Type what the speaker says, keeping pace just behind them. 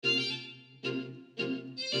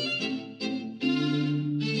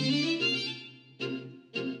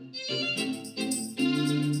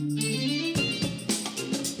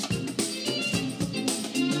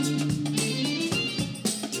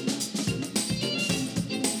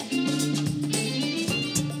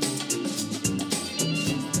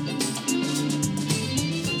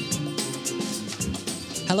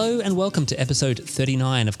Hello and welcome to episode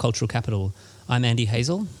 39 of Cultural Capital. I'm Andy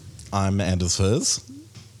Hazel. I'm Anders Furs.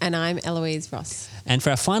 And I'm Eloise Ross. And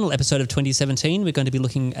for our final episode of 2017, we're going to be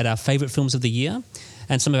looking at our favourite films of the year.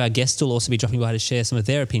 And some of our guests will also be dropping by to share some of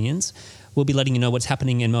their opinions. We'll be letting you know what's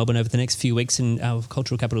happening in Melbourne over the next few weeks in our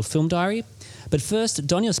Cultural Capital Film Diary. But first,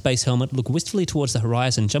 don your space helmet, look wistfully towards the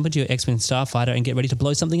horizon, jump into your X-Wing Starfighter and get ready to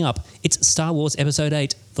blow something up. It's Star Wars Episode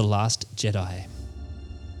 8, The Last Jedi.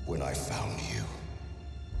 When I found you,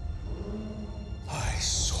 I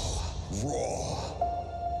saw raw,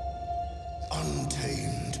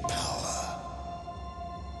 untamed power.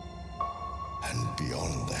 And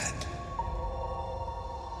beyond that,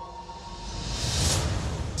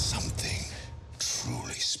 something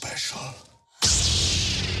truly special.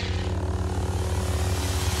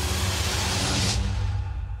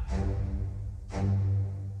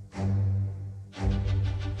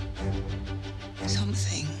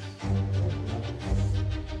 Something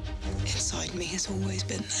inside me has always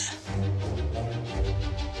been there.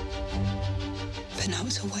 But now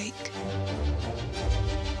it's awake.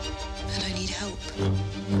 And I need help.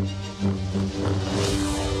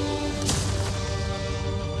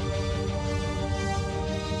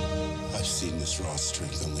 I've seen this raw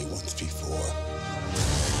strength only once before.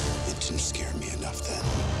 It didn't scare me enough then.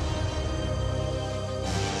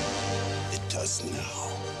 It does now.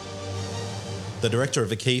 The director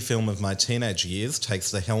of a key film of my teenage years takes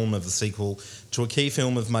the helm of the sequel to a key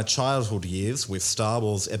film of my childhood years with Star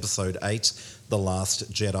Wars Episode 8, The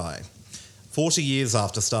Last Jedi. 40 years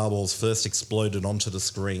after Star Wars first exploded onto the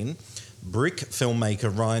screen, Brick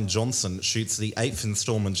filmmaker Rian Johnson shoots the 8th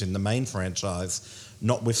instalment in the main franchise,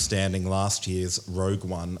 notwithstanding last year's Rogue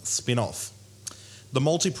One spin-off. The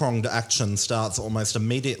multi-pronged action starts almost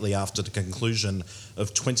immediately after the conclusion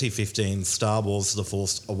of 2015's Star Wars The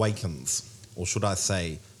Force Awakens. Or should I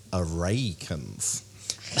say, Awakens.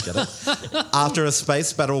 Get it? After a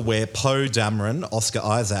space battle where Poe Dameron, Oscar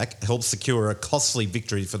Isaac, helps secure a costly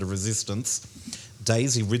victory for the Resistance,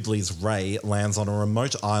 Daisy Ridley's Rey lands on a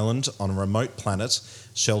remote island on a remote planet,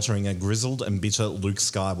 sheltering a grizzled and bitter Luke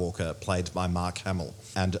Skywalker, played by Mark Hamill.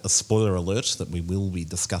 And a spoiler alert that we will be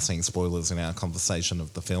discussing spoilers in our conversation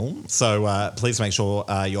of the film. So please make sure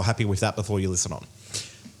you're happy with that before you listen on.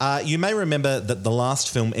 You may remember that the last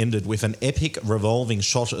film ended with an epic revolving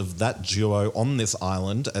shot of that duo on this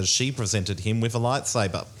island as she presented him with a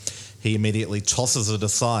lightsaber. He immediately tosses it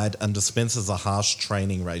aside and dispenses a harsh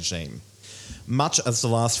training regime. Much as the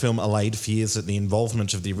last film allayed fears that the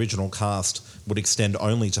involvement of the original cast would extend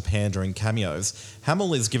only to pandering cameos,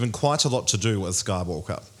 Hamill is given quite a lot to do as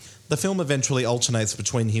Skywalker. The film eventually alternates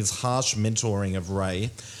between his harsh mentoring of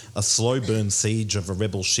Rey, a slow-burn siege of a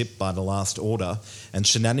rebel ship by the Last Order, and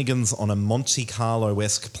shenanigans on a Monte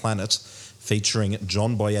Carlo-esque planet featuring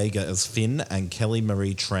John Boyega as Finn and Kelly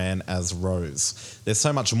Marie Tran as Rose. There's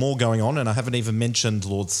so much more going on, and I haven't even mentioned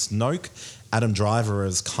Lord Snoke, Adam Driver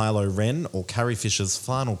as Kylo Ren, or Carrie Fisher's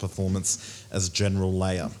final performance as General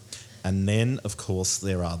Leia. And then, of course,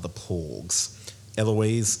 there are the Porgs.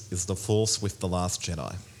 Eloise is the Force with The Last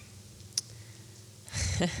Jedi.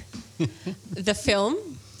 The film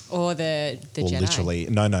or the Or Jedi? literally,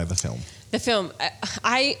 the film. The film.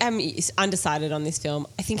 I am undecided on this film.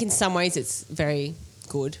 I think in some ways it's very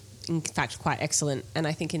good, in fact quite excellent, and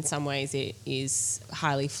I think in some ways it is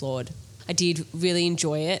highly flawed. I did really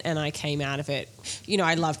enjoy it and I came out of it,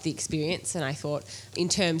 I loved the experience, and I thought in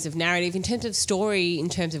terms of narrative, in terms of story, in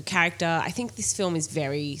terms of character, I think this film is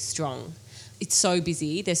very strong. It's so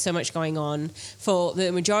busy. There's so much going on. For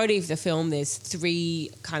the majority of the film, there's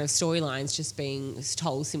 3 kind of storylines just being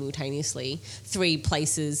told simultaneously. 3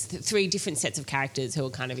 places, 3 different sets of characters who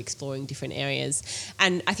are kind of exploring different areas.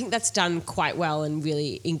 And I think that's done quite well and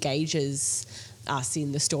really engages us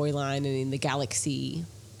in the storyline and in the galaxy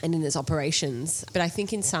and in its operations. But I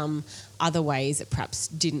think in some other ways it perhaps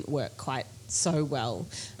didn't work quite so well.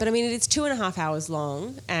 But I mean, it's 2.5 hours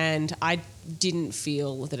long and I didn't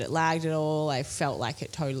feel that it lagged at all. I felt like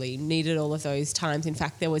it totally needed all of those times. In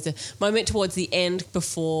fact, there was a moment towards the end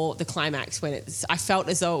before the climax when I felt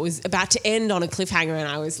as though it was about to end on a cliffhanger and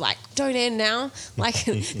I was like, don't end now. Like,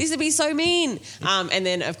 this would be so mean. And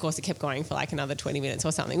then, of course, it kept going for like another 20 minutes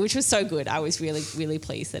or something, which was so good. I was really, really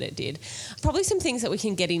pleased that it did. Probably some things that we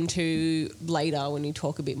can get into later when we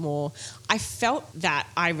talk a bit more. I felt that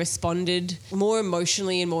I responded more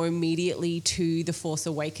emotionally and more immediately to The Force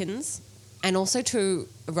Awakens and also to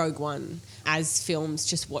Rogue One as films,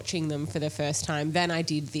 just watching them for the first time, than I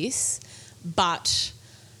did this. But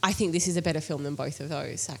I think this is a better film than both of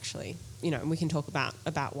those, actually. And we can talk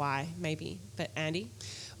about why, maybe. But Andy?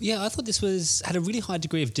 Yeah, I thought this had a really high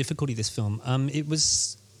degree of difficulty, this film. It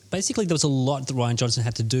was basically there was a lot that Rian Johnson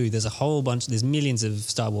had to do. There's millions of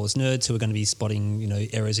Star Wars nerds who are going to be spotting,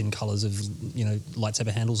 errors in colours of,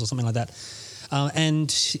 lightsaber handles or something like that.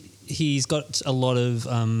 And he's got a lot of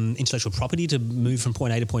intellectual property to move from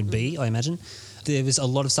point A to point B, I imagine. There was a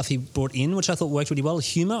lot of stuff he brought in, which I thought worked really well.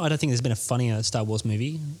 Humour, I don't think there's been a funnier Star Wars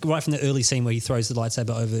movie. Right from the early scene where he throws the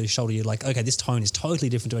lightsaber over his shoulder, you're like, okay, this tone is totally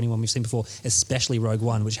different to anyone we've seen before, especially Rogue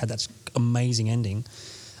One, which had that amazing ending,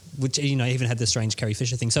 which, even had the strange Carrie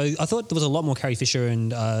Fisher thing. So I thought there was a lot more Carrie Fisher and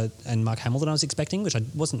Mark Hamill than I was expecting, which I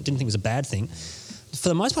didn't think was a bad thing. For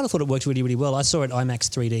the most part, I thought it worked really, really well. I saw it IMAX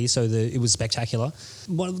 3D, so it was spectacular.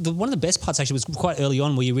 One of the best parts actually was quite early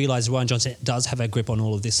on, where you realise Rian Johnson does have a grip on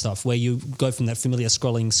all of this stuff, where you go from that familiar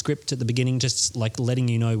scrolling script at the beginning, just like letting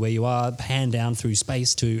you know where you are, pan down through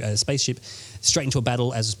space to a spaceship, straight into a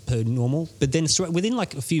battle as per normal. But then within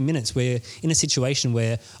like a few minutes, we're in a situation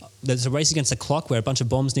where there's a race against the clock where a bunch of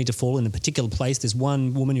bombs need to fall in a particular place. There's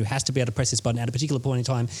one woman who has to be able to press this button at a particular point in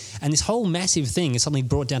time. And this whole massive thing is suddenly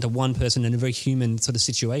brought down to one person in a very human sort of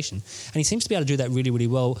situation. And he seems to be able to do that really, really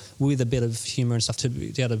well with a bit of humour and stuff to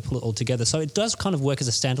be able to pull it all together. So it does kind of work as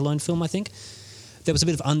a standalone film, I think. There was a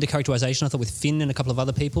bit of under-characterisation, I thought, with Finn and a couple of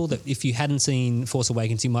other people, that if you hadn't seen Force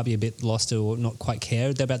Awakens, you might be a bit lost or not quite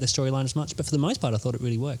care about the storyline as much. But for the most part, I thought it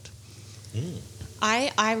really worked.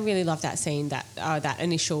 I really love that scene, that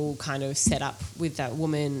initial kind of setup with that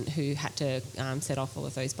woman who had to set off all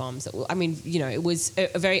of those bombs. It was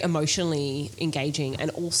a very emotionally engaging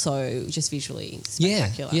and also just visually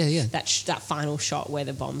spectacular. Yeah. That final shot where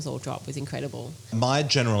the bombs all drop was incredible. My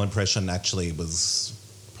general impression actually was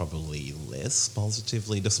probably less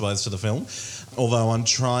positively disposed to the film, although I'm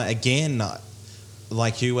trying again.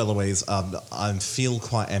 Like you, Eloise, I feel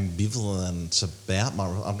quite ambivalent about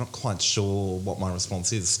I'm not quite sure what my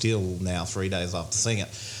response is still now, 3 days after seeing it.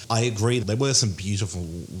 I agree, there were some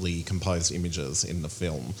beautifully composed images in the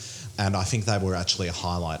film, and I think they were actually a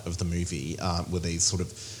highlight of the movie, with these sort of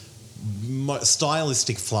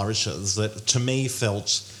stylistic flourishes that to me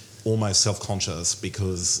felt almost self-conscious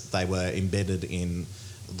because they were embedded in...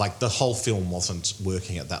 Like, the whole film wasn't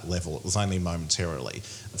working at that level. It was only momentarily.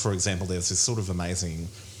 For example, there's this sort of amazing,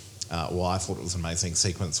 I thought it was an amazing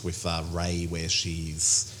sequence with Rey where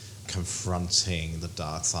she's confronting the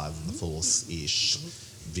dark side of the Force-ish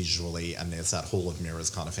visually, and there's that Hall of Mirrors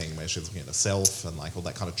kind of thing where she's looking at herself and like all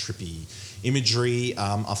that kind of trippy imagery.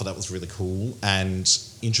 I thought that was really cool and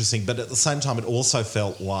interesting, but at the same time it also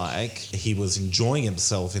felt like he was enjoying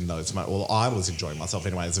himself in those moments, or I was enjoying myself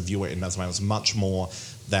anyway as a viewer in those moments much more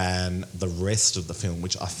than the rest of the film,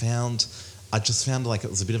 which I just found like it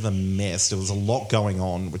was a bit of a mess. There was a lot going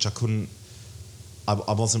on which I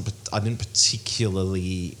didn't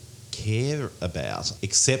particularly care about,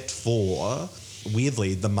 except for,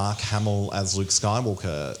 weirdly, the Mark Hamill as Luke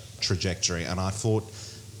Skywalker trajectory. And I thought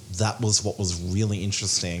that was what was really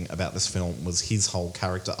interesting about this film, was his whole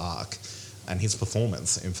character arc and his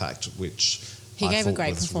performance, in fact, which he I gave a thought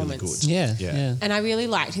great was performance. Really good. Yeah. And I really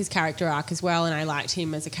liked his character arc as well, and I liked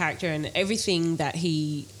him as a character and everything that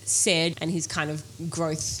he said and his kind of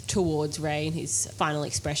growth towards Rey and his final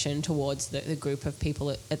expression towards the group of people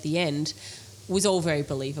at the end was all very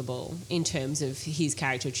believable in terms of his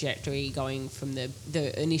character trajectory going from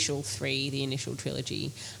the initial three, the initial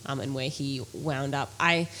trilogy, and where he wound up.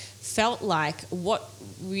 I felt like what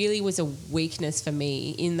really was a weakness for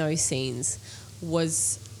me in those scenes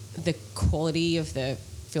was the quality of the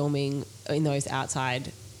filming in those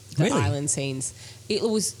outside the island scenes. It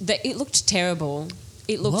looked terrible.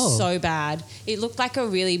 It looked so bad. It looked like a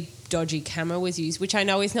really dodgy camera was used, which I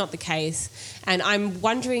know is not the case. And I'm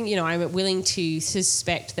wondering, I'm willing to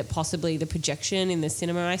suspect that possibly the projection in the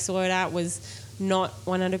cinema I saw it at was not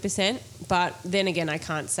 100%. But then again, I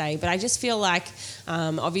can't say. But I just feel like,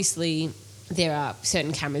 obviously, there are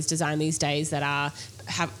certain cameras designed these days that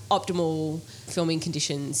have optimal filming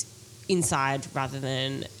conditions inside rather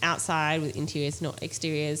than outside, with interiors, not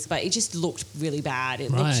exteriors. But it just looked really bad.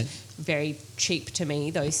 It looked very cheap to me,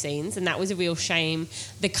 those scenes, and that was a real shame.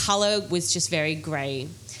 The colour was just very grey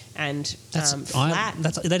and flat.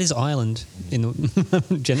 That is Ireland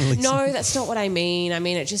generally. No, that's not what I mean. I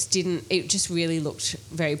mean, it just really looked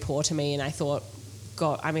very poor to me, and I thought,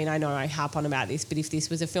 God, I mean, I know I harp on about this, but if this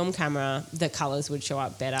was a film camera, the colours would show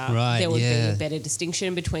up better. Right, there would be a better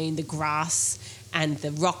distinction between the grass and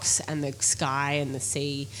the rocks and the sky and the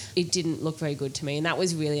sea. It didn't look very good to me, and that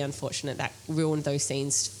was really unfortunate. That ruined those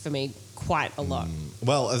scenes for me quite a lot.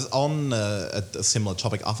 Well, as on a similar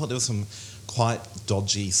topic, I thought there was some quite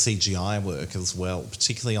dodgy CGI work as well,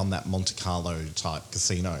 particularly on that Monte Carlo type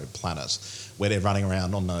casino planet where they're running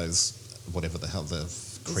around on those, whatever the hell, the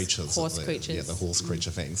creatures. Horse creatures. Yeah, the horse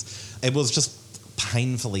creature things. It was just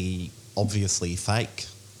painfully, obviously fake.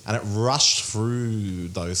 And it rushed through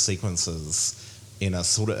those sequences in a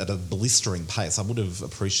sort of at a blistering pace. I would have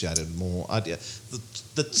appreciated more.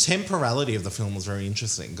 The temporality of the film was very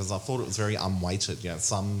interesting because I thought it was very unweighted. You know,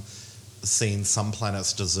 some scenes, some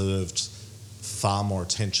planets deserved far more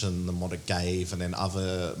attention than what it gave, and then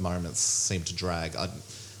other moments seemed to drag. I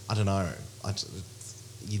don't know.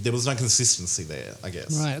 There was no consistency there, I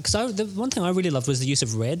guess. Right, because the one thing I really loved was the use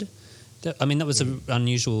of red. I mean, that was an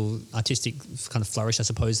unusual artistic kind of flourish, I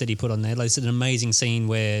suppose, that he put on there. Like, it's an amazing scene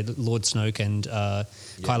where Lord Snoke and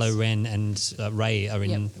Kylo Ren and Rey are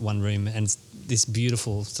in one room, and it's this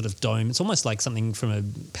beautiful sort of dome. It's almost like something from a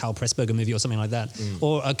Powell Pressburger movie or something like that,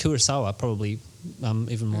 or a Kurosawa, probably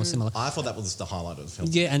even more similar. I thought that was the highlight of the film.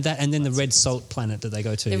 Yeah, and then the red salt planet that they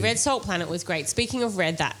go to. The red salt planet was great. Speaking of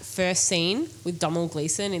red, that first scene with Domhnall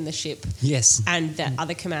Gleeson in the ship, yes, and that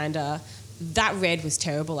other commander. That red was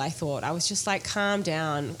terrible, I thought. I was just like, calm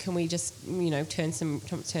down. Can we just, turn some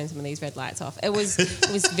of these red lights off? It was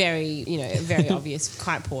very, very obvious,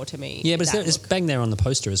 quite poor to me. Yeah, but it's bang there on the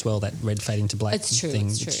poster as well, that red fading to black it's true, thing.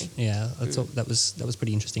 It's true. Yeah, I thought that was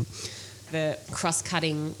pretty interesting. The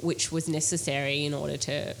cross-cutting, which was necessary in order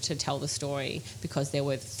to tell the story, because there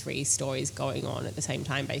were 3 stories going on at the same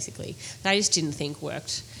time, basically, that I just didn't think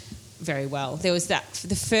worked very well. There was that,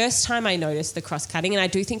 the first time I noticed the cross-cutting, and I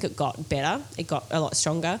do think it got better, it got a lot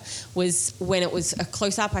stronger, was when it was a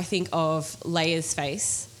close-up, I think, of Leia's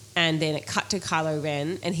face, and then it cut to Kylo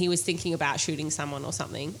Ren, and he was thinking about shooting someone or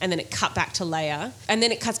something, and then it cut back to Leia, and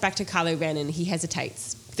then it cuts back to Kylo Ren, and he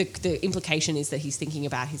hesitates. The implication is that he's thinking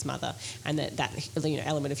about his mother, and that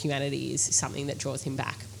element of humanity is something that draws him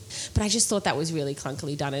back. But I just thought that was really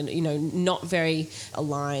clunkily done and, not very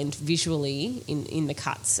aligned visually in the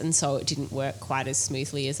cuts, and so it didn't work quite as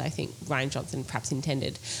smoothly as I think Rian Johnson perhaps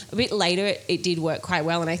intended. A bit later, it did work quite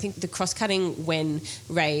well, and I think the cross-cutting when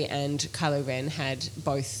Rey and Kylo Ren had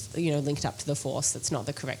both, linked up to the Force, that's not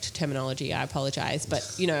the correct terminology, I apologise,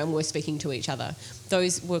 but, and were speaking to each other.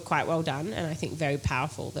 Those were quite well done, and I think very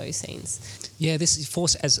powerful, those scenes. Yeah, this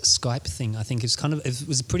Force as Skype thing, I think, it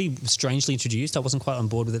was pretty strangely introduced. I wasn't quite on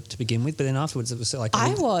board with it to begin with, but then afterwards it was like...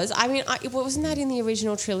 wasn't that in the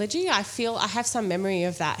original trilogy? I have some memory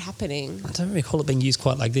of that happening. I don't recall it being used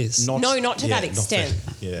quite like this. Not to that extent.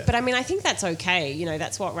 Yeah. But I mean, I think that's okay.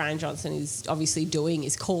 That's what Rian Johnson is obviously doing,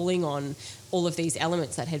 is calling on all of these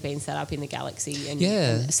elements that had been set up in the galaxy and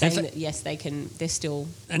saying that, yes, they can, they're still...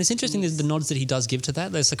 And it's interesting the nods that he does give to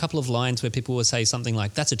that. There's a couple of lines where people will say something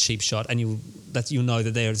like, that's a cheap shot, and you'll know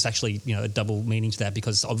that there's actually a double meaning to that,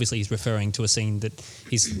 because obviously he's referring to a scene that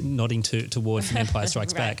he's nodding toward from Empire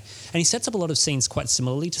Strikes Right. Back. And he sets up a lot of scenes quite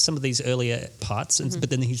similarly to some of these earlier parts, but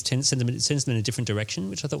then he sends them in a different direction,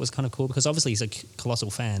 which I thought was kind of cool, because obviously he's a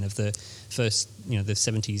colossal fan of the first, the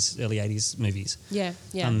 70s, early 80s movies. Yeah.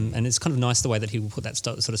 And it's kind of nice the way that he will put that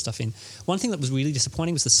sort of stuff in. One thing that was really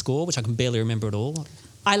disappointing was the score, which I can barely remember at all.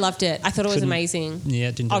 I loved it. I thought it was amazing. Yeah,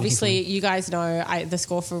 it didn't do Obviously, anything for me. you guys know the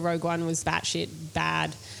score for Rogue One was batshit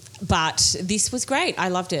bad, but this was great. I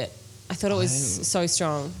loved it. I thought it was so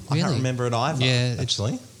strong. I can't Really? remember it either, Yeah,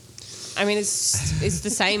 actually. I mean, it's the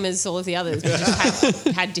same as all of the others, but just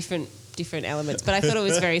had different elements. But I thought it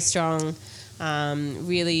was very strong.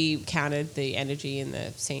 Really counted the energy in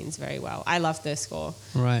the scenes very well. I loved the score.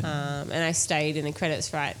 Right. And I stayed in the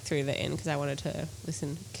credits right through the end because I wanted to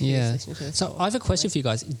listen to the So score. I have a question for you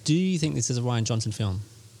guys. Do you think this is a Rian Johnson film?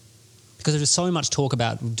 Because there's so much talk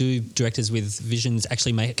about, do directors with visions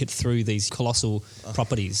actually make it through these colossal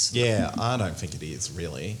properties? Yeah, I don't think it is,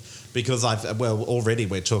 really. Because already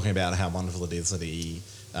we're talking about how wonderful it is that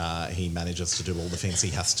he manages to do all the things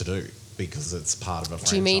he has to do because it's part of a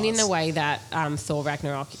franchise. Do you mean in the way that Thor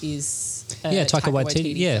Ragnarok is a Taika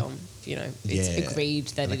Waititi, yeah. film? It's agreed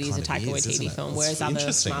that And it is a kind of Taika is, isn't Waititi it? film, It's whereas other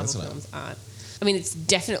interesting, Marvel isn't it? films aren't. I mean, it's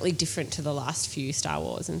definitely different to the last few Star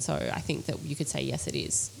Wars, and so I think that you could say yes, it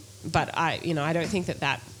is. But I don't think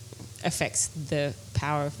that affects the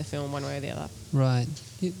power of the film one way or the other. Right.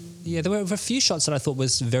 Yeah, there were a few shots that I thought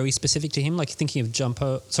was very specific to him, like thinking of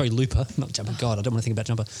Looper, not Jumper. God, I don't want to think about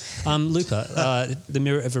Jumper. Looper, the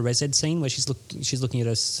Mirror of Erised scene where she's looking at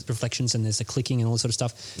her reflections and there's a clicking and all that sort of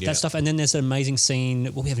stuff. Yeah. That stuff, and then there's an amazing scene.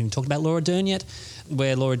 Well, we haven't even talked about Laura Dern yet,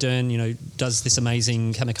 where Laura Dern, does this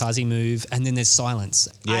amazing kamikaze move, and then there's silence.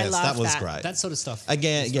 I Yes, love that was that. great. That sort of stuff.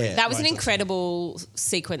 Again, yeah. That was an Right. incredible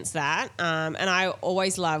sequence, and I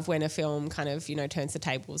always love when a film kind of turns the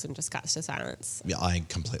tables and just cuts to silence. Yeah, I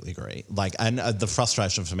completely agree. And the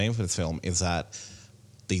frustration for me with this film is that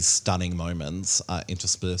these stunning moments are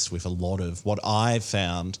interspersed with a lot of what I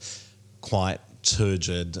found quite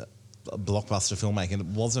turgid blockbuster filmmaking. It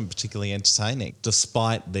wasn't particularly entertaining,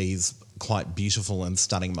 despite these quite beautiful and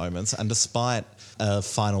stunning moments, and despite a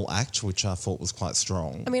final act, which I thought was quite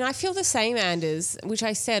strong. I mean, I feel the same, Anders, which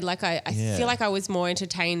I said, like I feel like I was more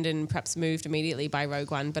entertained and perhaps moved immediately by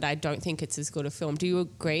Rogue One, but I don't think it's as good a film. Do you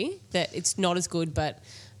agree that it's not as good, but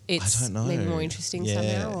it's I don't know. maybe more interesting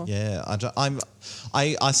somehow? Or? Yeah,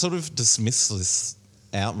 I sort of dismissed this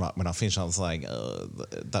outright when I finished. I was like,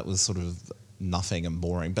 that was sort of nothing and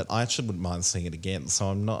boring, but I actually wouldn't mind seeing it again. So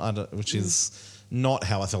I'm not, which is not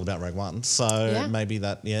how I felt about Rogue One. So maybe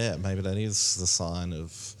that is the sign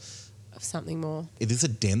of something more. It is a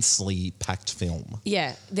densely packed film.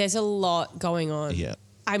 Yeah, there's a lot going on. Yeah.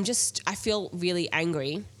 I feel really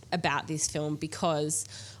angry about this film because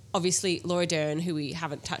obviously Laura Dern, who we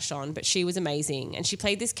haven't touched on, but she was amazing. And she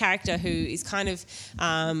played this character who is kind of,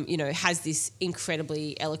 has this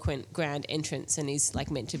incredibly eloquent, grand entrance and is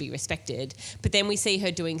like meant to be respected. But then we see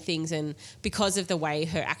her doing things, and because of the way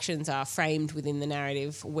her actions are framed within the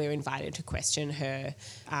narrative, we're invited to question her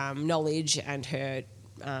knowledge and her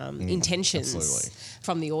intentions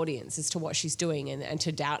from the audience as to what she's doing and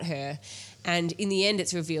to doubt her. And in the end,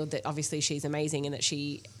 it's revealed that obviously she's amazing and that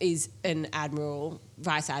she is an admiral,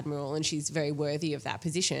 vice admiral, and she's very worthy of that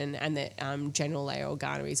position, and that General Leia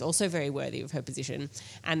Organa is also very worthy of her position,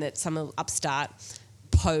 and that some upstart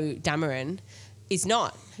Poe Dameron is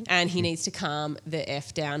not, and he needs to calm the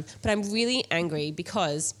F down. But I'm really angry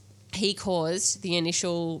because he caused the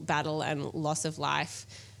initial battle and loss of life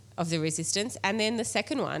of the Resistance, and then the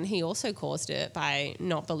second one, he also caused it by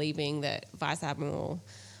not believing that Vice Admiral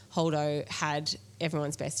Holdo had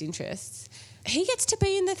everyone's best interests. He gets to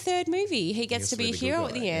be in the third movie. He gets to be a hero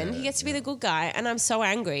at the end. He gets to be the good guy, and I'm so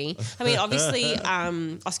angry. I mean, obviously,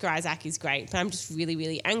 Oscar Isaac is great, but I'm just really,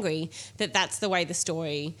 really angry that that's the way the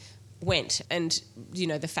story went. And,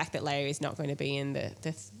 the fact that Leia is not going to be in the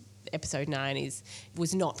episode 9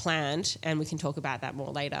 was not planned, and we can talk about that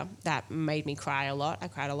more later. That made me cry a lot. I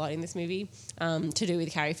cried a lot in this movie to do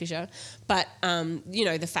with Carrie Fisher. But,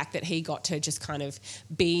 the fact that he got to just kind of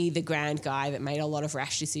be the grand guy that made a lot of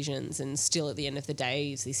rash decisions and still at the end of the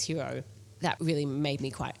day is this hero, that really made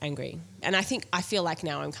me quite angry. And I feel like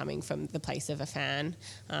now I'm coming from the place of a fan,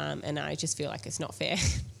 and I just feel like it's not fair.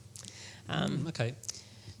 Okay.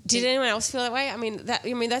 Did anyone else feel that way? I mean,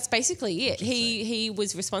 that's basically it. He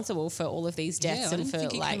was responsible for all of these deaths, I and didn't for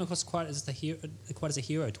think he came across quite as a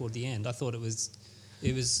hero toward the end. I thought it was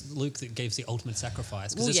Luke that gave the ultimate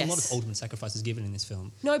sacrifice, because there's a lot of ultimate sacrifices given in this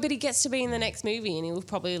film. No, but he gets to be in the next movie, and he'll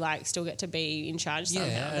probably still get to be in charge somehow.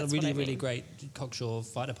 Yeah, a really, really great cocksure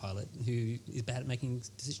fighter pilot who is bad at making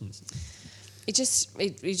decisions.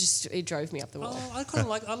 It drove me up the wall.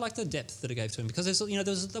 Oh, I like the depth that it gave to him, because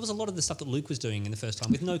there was a lot of the stuff that Luke was doing in the first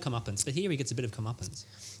time with no comeuppance, but here he gets a bit of comeuppance.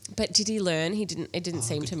 But did he learn? It didn't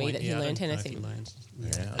seem to me that he learned anything.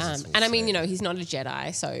 And I mean, he's not a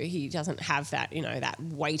Jedi, so he doesn't have that, that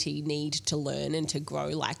weighty need to learn and to grow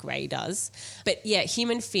like Rey does. But yeah,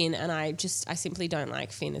 him and Finn, and I simply don't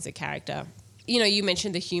like Finn as a character. You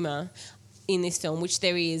mentioned the humour in this film, which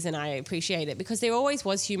there is, and I appreciate it, because there always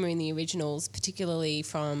was humour in the originals, particularly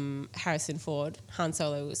from Harrison Ford. Han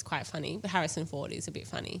Solo was quite funny, but Harrison Ford is a bit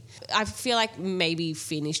funny. I feel like maybe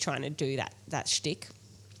Finn is trying to do that shtick,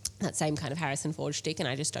 that same kind of Harrison Ford shtick, and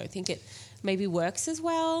I just don't think it maybe works as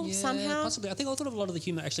well somehow. Possibly. I think a lot of the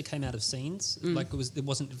humour actually came out of scenes, like it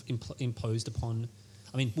wasn't imposed upon.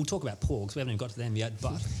 I mean, we'll talk about Porgs. We haven't even got to them yet,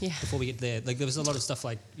 but before we get there, there was a lot of stuff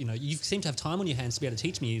like, you seem to have time on your hands to be able to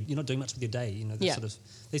teach me. You're not doing much with your day.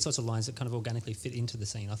 These sorts of lines that kind of organically fit into the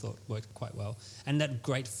scene, I thought worked quite well. And that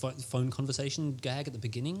great phone conversation gag at the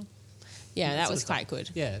beginning. Yeah, that was quite good.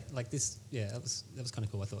 Yeah, like this. Yeah, that was kind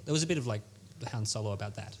of cool. I thought there was a bit of like Han Solo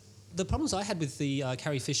about that. The problems I had with the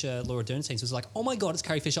Carrie Fisher, Laura Dern scenes was like, oh my God, it's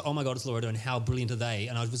Carrie Fisher, oh my God, it's Laura Dern, how brilliant are they?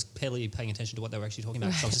 And I was barely paying attention to what they were actually talking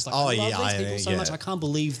about. So I was just like, I love these people so much. I can't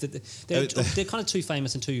believe that they're kind of too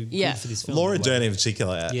famous and too good for this film. Laura Dern in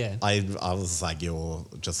particular, I was like, you're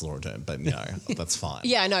just Laura Dern, but that's fine.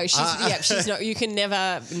 Yeah, no, she's not. You can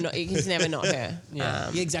never not her.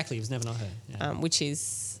 Yeah, exactly. It was never not her. Yeah. Which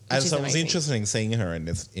is. And so it was interesting seeing her in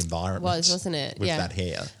this environment. Wasn't it? With that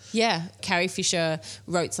hair. Yeah. Carrie Fisher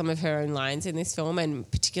wrote some of her own lines in this film,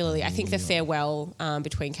 and particularly I think the farewell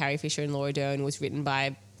between Carrie Fisher and Laura Dern was written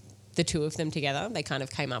by the two of them together. They kind of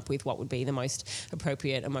came up with what would be the most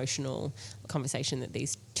appropriate emotional conversation that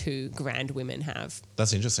these two grand women have.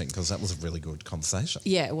 That's interesting, because that was a really good conversation.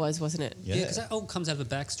 Yeah, it was, wasn't it? Yeah, because that all comes out of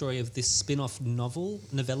the backstory of this spin-off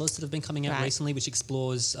novellas that have been coming out recently, which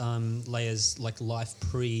explores Leia's life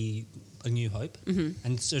pre A New Hope,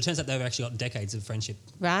 and so it turns out they've actually got decades of friendship.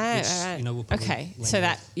 Right. We'll probably so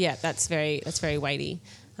that's very weighty.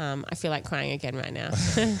 I feel like crying again right now.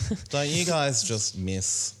 Don't you guys just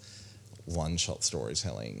miss one-shot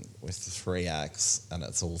storytelling with 3 acts, and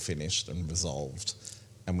it's all finished and resolved,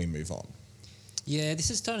 and we move on. Yeah, this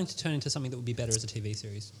is starting to turn into something that would be better as a TV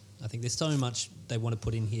series. I think there's so much they want to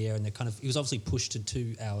put in here, and it was obviously pushed to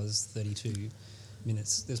 2 hours, 32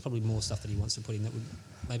 minutes. There's probably more stuff that he wants to put in that would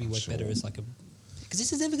maybe work better as like a... Because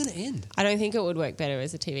this is never going to end. I don't think it would work better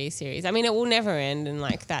as a TV series. I mean, it will never end, and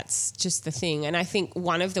like that's just the thing. And I think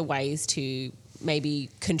one of the ways to maybe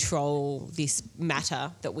control this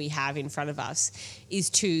matter that we have in front of us is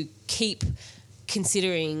to keep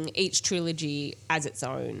considering each trilogy as its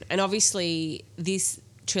own. And obviously this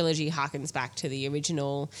trilogy harkens back to the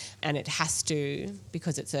original, and it has to,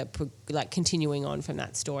 because it's continuing on from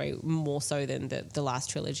that story more so than the last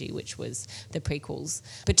trilogy, which was the prequels.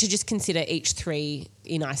 But to just consider each 3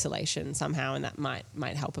 in isolation somehow, and that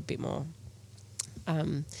might help a bit more.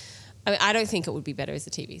 I don't think it would be better as a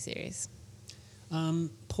TV series.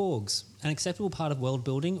 Porgs, an acceptable part of world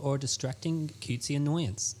building or a distracting cutesy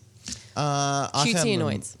annoyance? Cutesy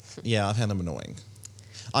annoyance. Yeah, I found them annoying.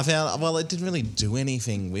 It didn't really do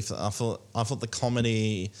anything with it. I thought the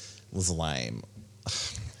comedy was lame.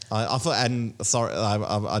 I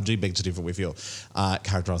do beg to differ with your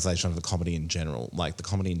characterisation of the comedy in general. Like, the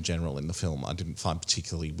comedy in general in the film, I didn't find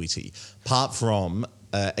particularly witty. Apart from,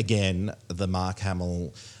 again, the Mark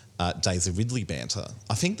Hamill, Daisy Ridley banter.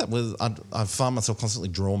 I think that was... I find myself constantly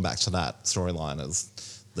drawn back to that storyline as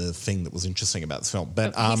the thing that was interesting about this film.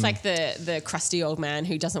 But he's like the crusty old man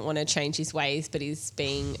who doesn't want to change his ways, but is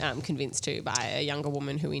being convinced to by a younger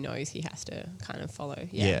woman who he knows he has to kind of follow.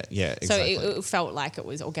 Yeah, exactly. So it felt like it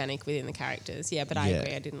was organic within the characters. Yeah, but I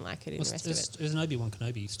agree, I didn't like it in the rest of it. It was an Obi-Wan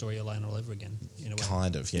Kenobi storyline all over again, in a way.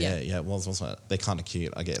 Kind of, yeah, it was, wasn't it? They're kind of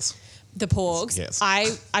cute, I guess. The Porgs. Yes. I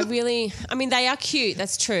mean, they are cute,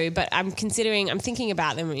 that's true, but I'm thinking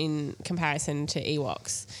about them in comparison to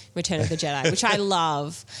Ewoks, Return of the Jedi, which I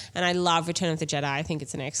love, and I love Return of the Jedi. I think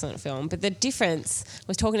it's an excellent film. But the difference, I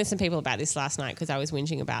was talking to some people about this last night because I was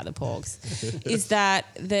whinging about the Porgs, is that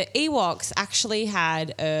the Ewoks actually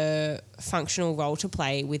had a functional role to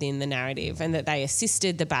play within the narrative, and that they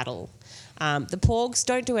assisted the battle. The Porgs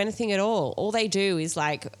don't do anything at all. All they do is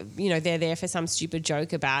they're there for some stupid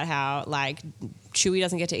joke about how Chewie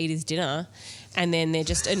doesn't get to eat his dinner, and then they're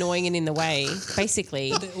just annoying and in the way, basically.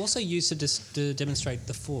 But they're also used to demonstrate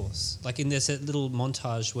the Force. Like there's a little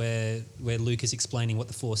montage where Luke is explaining what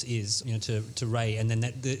the Force is, to Rey, and then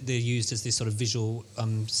they're used as this sort of visual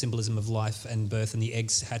symbolism of life and birth, and the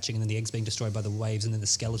eggs hatching, and then the eggs being destroyed by the waves, and then the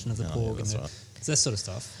skeleton of the Porg, and that sort of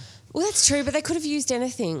stuff. Well, that's true, but they could have used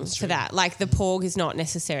anything for that. Like, the Porg is not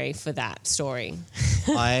necessary for that story.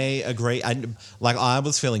 I agree. And I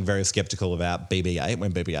was feeling very skeptical about BB-8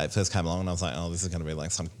 when BB-8 first came along, and I was like, oh, this is going to be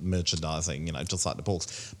like some merchandising, just like the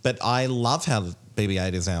Porgs. But I love how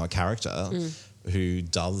BB-8 is now a character who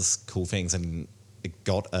does cool things, and it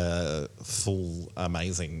got a full,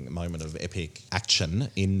 amazing moment of epic action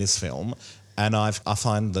in this film. And I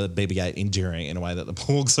find the BB-8 endearing in a way that the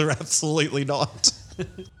Porgs are absolutely not.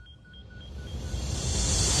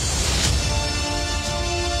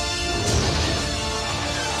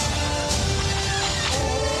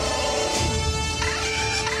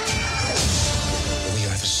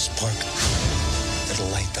 That'll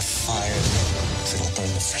light the fire. That'll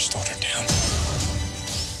burn the First Order down.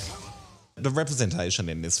 The representation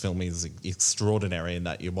in this film is extraordinary in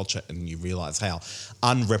that you watch it and you realise how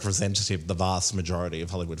unrepresentative the vast majority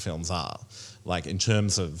of Hollywood films are. In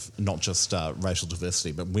terms of not just racial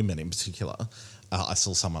diversity, but women in particular. I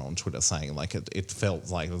saw someone on Twitter saying it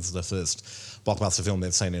felt like it was the first blockbuster film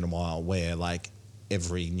they've seen in a while where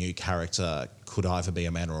every new character could either be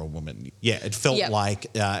a man or a woman. Yeah, it felt like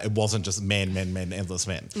it wasn't just men, endless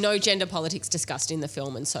men. No gender politics discussed in the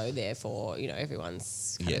film, and so therefore,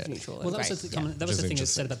 everyone's kind of neutral. Well, that was the thing that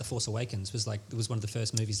said about The Force Awakens was it was one of the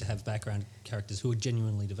first movies to have background characters who were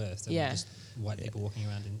genuinely diverse. They weren't just white people walking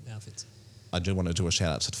around in outfits. I do want to do a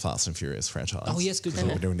shout out to the Fast and Furious franchise. Oh yes, good. We've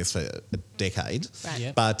been doing this for a decade. Right.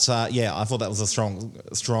 Yep. But I thought that was a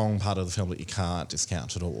strong part of the film that you can't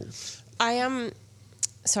discount at all. I am.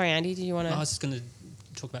 Sorry, Andy, did you want to... I was just going to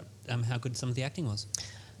talk about how good some of the acting was,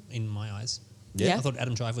 in my eyes. Yeah. I thought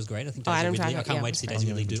Adam Driver was great. I think Adam Ridley. Driver, I can't wait to see Daisy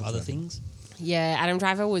Ridley do other things. Yeah, Adam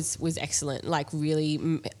Driver was excellent.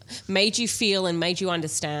 Really made you feel and made you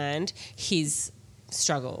understand his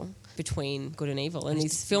struggle between good and evil. And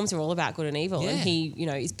these films are all about good and evil. Yeah. And he,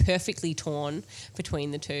 is perfectly torn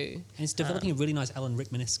between the two. And he's developing a really nice Alan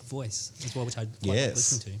Rickman-esque voice as well, which I quite like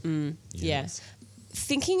listening to. Yes.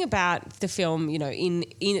 thinking about the film, you know, in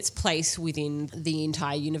its place within the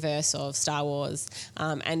entire universe of Star Wars,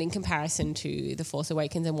 and in comparison to The Force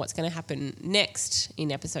Awakens and what's going to happen next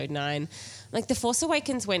in Episode 9, like The Force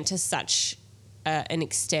Awakens went to such an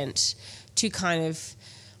extent to kind of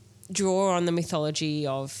draw on the mythology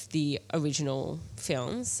of the original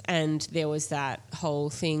films, and there was that whole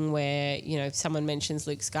thing where, you know, someone mentions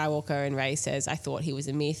Luke Skywalker and Rey says, I thought he was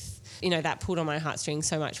a myth. You know, that pulled on my heartstrings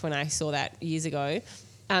so much when I saw that years ago.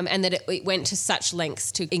 And that it went to such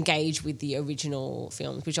lengths to engage with the original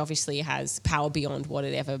films, which obviously has power beyond what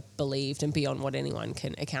it ever believed and beyond what anyone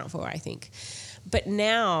can account for, I think. But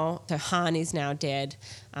now, so Han is now dead.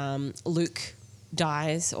 Luke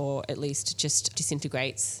dies, or at least just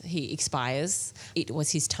disintegrates. He expires. It was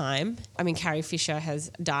his time. I mean, Carrie Fisher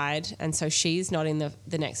has died, and so she's not in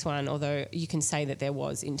the next one, although you can say that there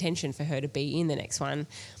was intention for her to be in the next one.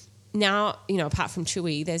 Now, you know, apart from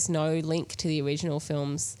Chewie, there's no link to the original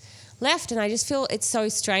films left, and I just feel it's so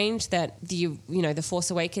strange that The Force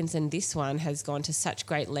Awakens and this one has gone to such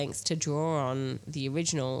great lengths to draw on the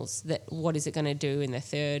originals, that what is it going to do in the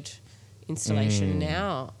third installation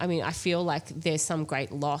now? I mean, I feel like there's some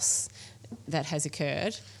great loss that has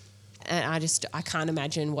occurred, and I can't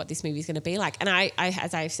imagine what this movie is going to be like. And I,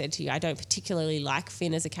 as I've said to you, I don't particularly like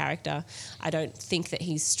Finn as a character. I don't think that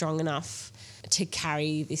he's strong enough to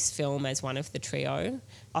carry this film as one of the trio.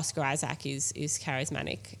 Oscar Isaac is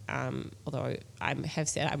charismatic, although I have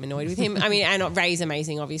said I'm annoyed with him. I mean, and Rey's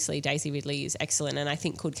amazing, obviously. Daisy Ridley is excellent and I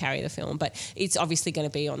think could carry the film, but it's obviously going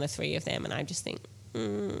to be on the three of them, and I just think... I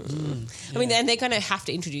mean, and they're going to have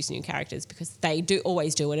to introduce new characters because they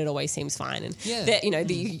always do, and it always seems fine. And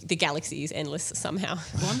the galaxy is endless somehow.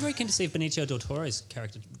 Well, I'm very keen to see if Benicio del Toro's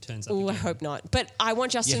character turns up. Oh, I hope not. But I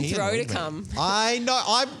want Justin Theroux to come. I know.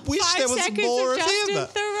 I wish there was more of Justin him.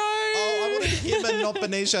 Theroux. Oh, I wanted him and not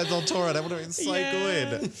Benicio del Toro. That would have been so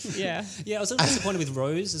good. Yeah. Yeah, I was a little disappointed with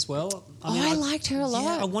Rose as well. I mean, I liked her a lot.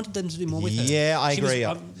 Yeah, I wanted them to do more with her. Yeah, I agree.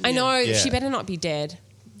 I know. Yeah. She better not be dead.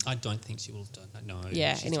 I don't think she will have done that. No.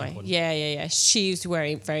 Yeah. she's Anyway. important. Yeah. She's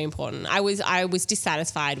very, very important. I was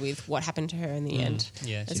dissatisfied with what happened to her in the end.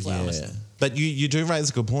 Yeah, as she's well. Yeah. But you do raise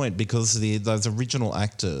a good point, because those original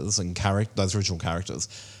actors and those original characters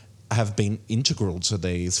have been integral to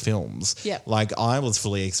these films. Yeah. Like, I was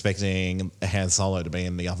fully expecting Han Solo to be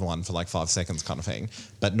in the other one for like 5 seconds kind of thing.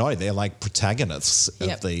 But no, they're like protagonists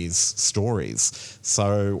of these stories.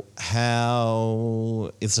 So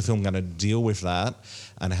how is the film going to deal with that?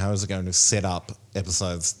 And how is it going to set up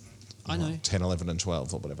episodes 10, 11 and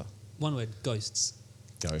 12 or whatever? One word, ghosts.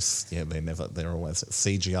 Ghosts, yeah, they're always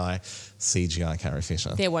CGI Carrie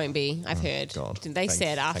Fisher. There won't be, I've heard. God. They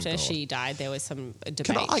said after she died there was some debate.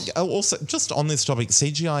 Can I also, just on this topic,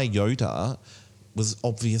 CGI Yoda was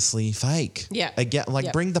obviously fake. Yeah. Again,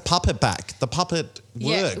 bring the puppet back. The puppet works.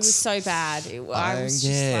 Yeah, it was so bad. I was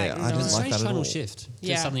just like, no. I didn't It's a like strange that at tonal all. shift.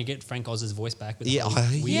 Yeah. To suddenly get Frank Oz's voice back with Yeah, the whole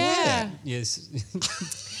weird, Yeah. yes,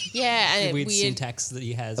 Yeah, and weird weird. syntax that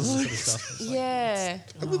he has and that sort of stuff. It's like, Yeah.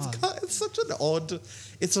 It's such an odd...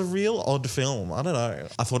 It's a real odd film. I don't know.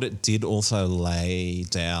 I thought it did also lay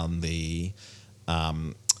down the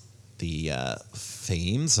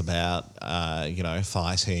themes about,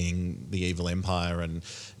 fighting the evil empire, and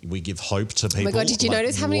we give hope to people. Oh my God, did you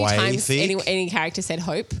notice how many way times thick. any character said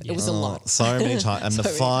hope? It was a lot. So many times. And So the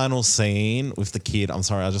many final scene with the kid, I'm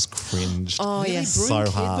sorry, I just cringed. Oh, Really, yes. Broom So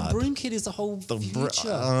Kid, hard. The Broom Kid is the whole future.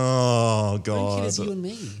 Oh, Broom God. Kid is you and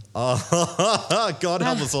me. Oh, God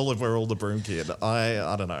help us all if we're all the Broom Kid.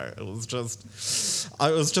 I don't know. It was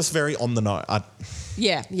just very on the note.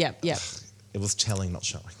 Yeah. It was telling, not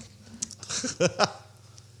showing.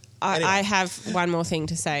 I have one more thing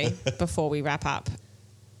to say before we wrap up.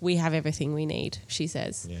 We have everything we need, she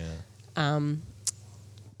says. Yeah.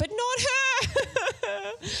 But not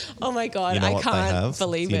her. Oh my God, You know I what they can't have?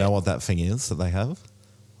 believe Do it. you know what that thing is that they have?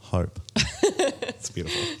 Hope. It's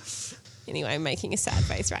beautiful. Anyway, I'm making a sad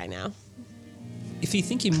face right now. If you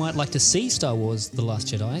think you might like to see Star Wars The Last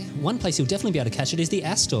Jedi, one place you'll definitely be able to catch it is the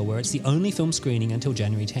Astor, where it's the only film screening until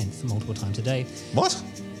January 10th, multiple times a day. What?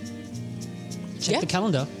 Check the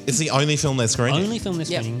calendar. It's the only film they're screening? Only film they're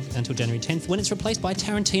screening until January 10th, when it's replaced by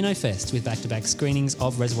Tarantino Fest, with back-to-back screenings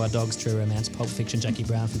of Reservoir Dogs, True Romance, Pulp Fiction, Jackie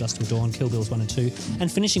Brown, From Dusk Till Dawn, Kill Bills 1 and 2,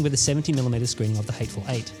 and finishing with a 70mm screening of The Hateful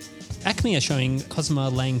Eight. Acme are showing Cosima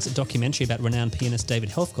Lang's documentary about renowned pianist David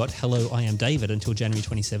Helfgott, Hello, I Am David, until January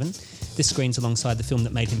 27. This screens alongside the film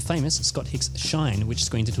that made him famous, Scott Hicks' Shine, which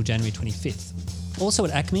screens until January 25th. Also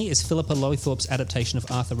at Acme is Philippa Lothorpe's adaptation of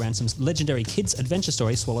Arthur Ransom's legendary kids' adventure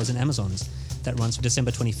story, Swallows and Amazons. That runs from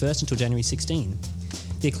December 21st until January 16.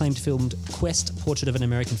 The acclaimed film Quest, Portrait of an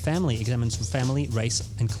American Family examines family, race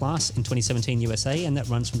and class in 2017 USA, and that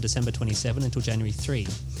runs from December 27 until January 3.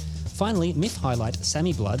 Finally, MIFF highlight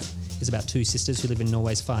Sammy Blood is about two sisters who live in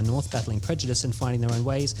Norway's far north battling prejudice and finding their own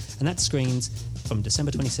ways, and that screens from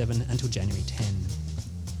December 27 until January 10.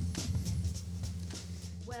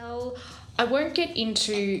 Well, I won't get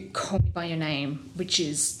into Call Me By Your Name, which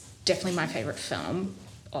is definitely my favourite film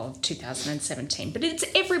of 2017, but it's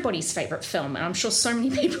everybody's favourite film, and I'm sure so many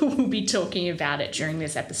people will be talking about it during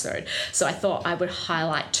this episode. So I thought I would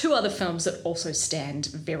highlight two other films that also stand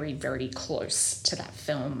very, very close to that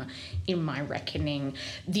film in my reckoning.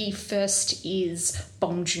 The first is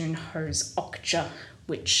Bong Joon-ho's Okja,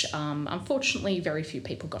 which unfortunately very few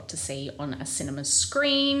people got to see on a cinema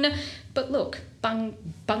screen. But look, bung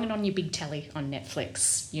it on your big telly on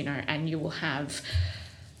Netflix, you know, and you will have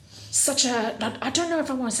such a, I don't know if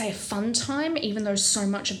I want to say a fun time, even though so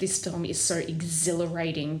much of this film is so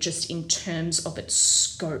exhilarating just in terms of its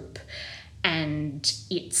scope and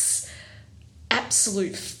its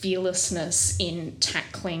absolute fearlessness in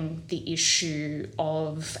tackling the issue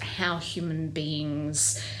of how human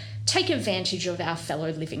beings take advantage of our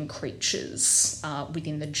fellow living creatures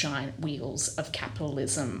within the giant wheels of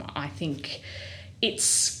capitalism. I think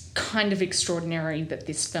it's kind of extraordinary that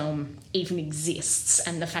this film even exists,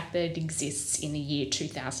 and the fact that it exists in the year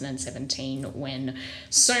 2017 when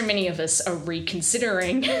so many of us are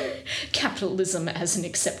reconsidering capitalism as an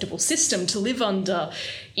acceptable system to live under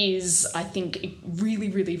is, I think, really,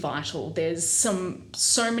 really vital. There's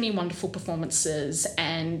so many wonderful performances,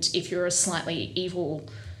 and if you're a slightly evil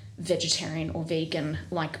vegetarian or vegan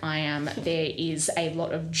like I am, there is a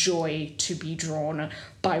lot of joy to be drawn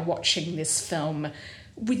by watching this film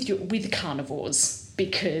with carnivores,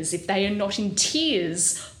 because if they are not in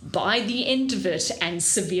tears by the end of it and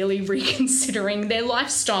severely reconsidering their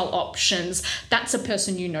lifestyle options, that's a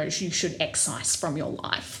person you know you should excise from your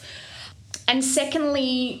life. And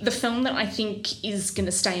secondly, the film that I think is going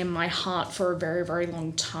to stay in my heart for a very, very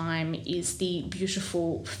long time is the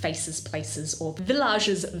beautiful Faces, Places, or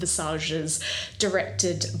Villages, Visages,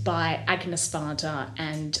 directed by Agnes Varda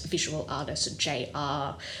and visual artist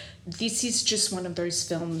J.R. This is just one of those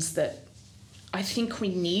films that I think we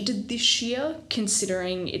needed this year,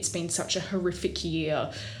 considering it's been such a horrific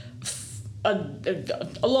year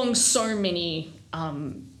along so many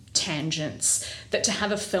tangents, that to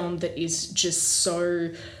have a film that is just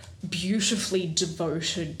so beautifully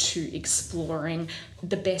devoted to exploring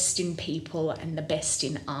the best in people and the best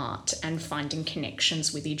in art and finding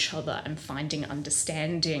connections with each other and finding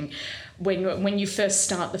understanding. When you first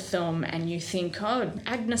start the film and you think, oh,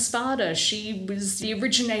 Agnes Varda, she was the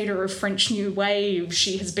originator of French New Wave.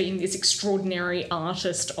 She has been this extraordinary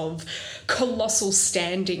artist of colossal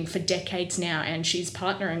standing for decades now, and she's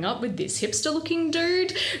partnering up with this hipster-looking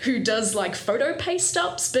dude who does like photo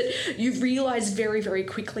paste-ups, but you realise very, very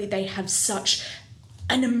quickly they have such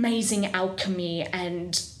an amazing alchemy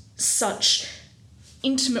and such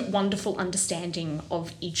intimate, wonderful understanding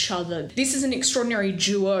of each other. This is an extraordinary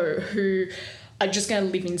duo who are just going to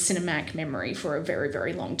live in cinematic memory for a very,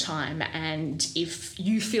 very long time. And if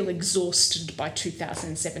you feel exhausted by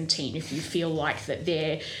 2017, if you feel like that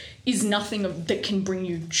there is nothing that can bring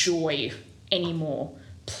you joy anymore,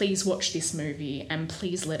 please watch this movie and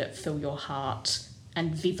please let it fill your heart.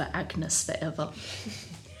 And viva Agnes forever.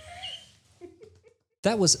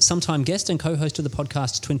 That was sometime guest and co-host of the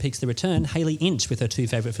podcast Twin Peaks The Return, Hayley Inch, with her two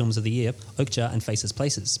favourite films of the year, Okja and Faces,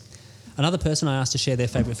 Places. Another person I asked to share their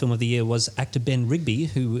favourite film of the year was actor Ben Rigby,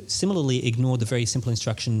 who similarly ignored the very simple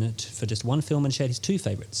instruction for just one film and shared his two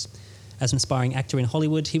favourites. As an aspiring actor in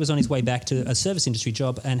Hollywood, he was on his way back to a service industry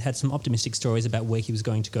job and had some optimistic stories about where he was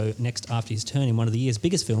going to go next after his turn in one of the year's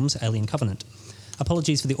biggest films, Alien Covenant.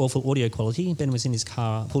 Apologies for the awful audio quality. Ben was in his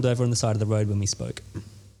car, pulled over on the side of the road when we spoke.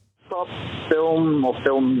 Top film or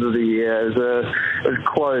films of the year is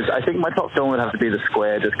close. I think my top film would have to be The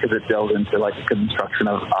Square, just because it delves into like the construction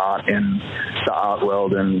of art in the art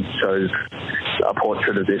world and shows a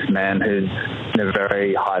portrait of this man who's in a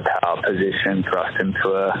very high power position, thrust into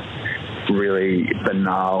a really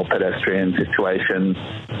banal pedestrian situation.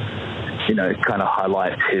 You know, it kind of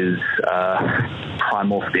highlights his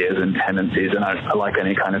primal fears and tendencies, and I like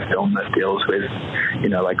any kind of film that deals with, you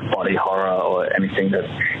know, like body horror or anything that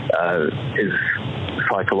is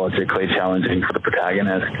psychologically challenging for the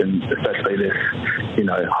protagonist, and especially this, you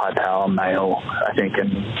know, high power male. I think in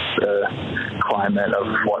the climate of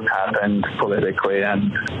what's happened politically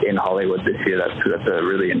and in Hollywood this year, that's a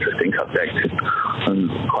really interesting subject and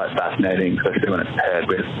quite fascinating, especially when it's paired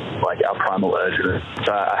with like our primal urges.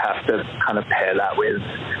 So I have to kind of pair that with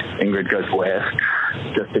Ingrid Goes West,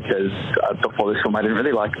 just because before this film I didn't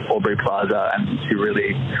really like Aubrey Plaza, and she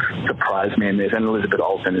really surprised me in this. And Elizabeth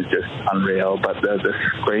Olsen is just unreal, but the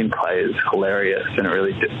screenplay is hilarious, and it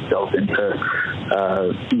really just delves into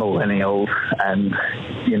millennials. And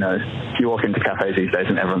you walk into cafes these days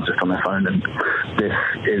and everyone's just on their phone, and this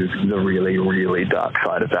is the really, really dark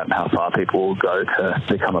side of that, and how far people will go to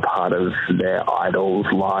become a part of their idols'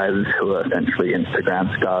 lives, who are essentially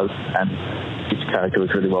Instagram stars. And each character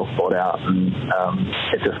was really well thought out, and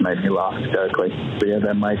it just made me laugh hysterically. So yeah,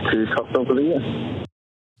 they're my 2 top films of the year.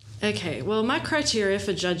 Okay, well, my criteria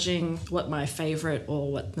for judging what my favourite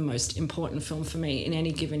or what the most important film for me in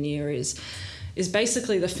any given year is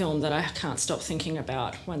basically the film that I can't stop thinking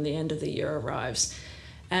about when the end of the year arrives.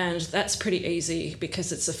 And that's pretty easy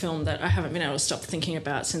because it's a film that I haven't been able to stop thinking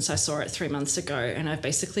about since I saw it 3 months ago, and I've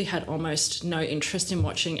basically had almost no interest in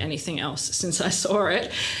watching anything else since I saw it.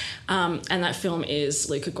 And that film is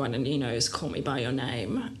Luca Guadagnino's Call Me By Your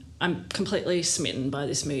Name. I'm completely smitten by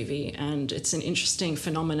this movie, and it's an interesting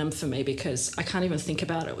phenomenon for me because I can't even think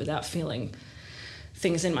about it without feeling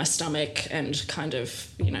things in my stomach and kind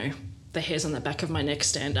of, the hairs on the back of my neck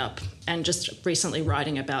stand up. And just recently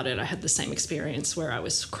writing about it, I had the same experience where I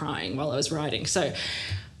was crying while I was writing. So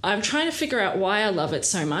I'm trying to figure out why I love it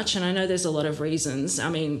so much, and I know there's a lot of reasons. I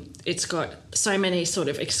mean, it's got so many sort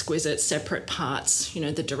of exquisite separate parts,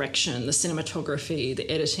 the direction, the cinematography, the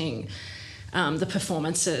editing, the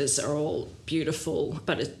performances are all beautiful,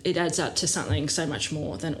 but it adds up to something so much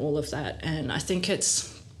more than all of that. And I think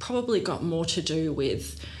it's probably got more to do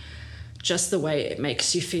with just the way it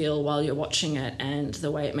makes you feel while you're watching it, and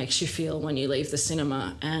the way it makes you feel when you leave the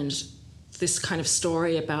cinema, and this kind of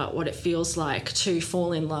story about what it feels like to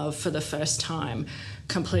fall in love for the first time,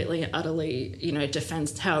 completely and utterly,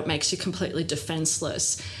 how it makes you completely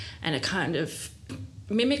defenseless, and it kind of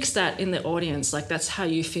mimics that in the audience. Like, that's how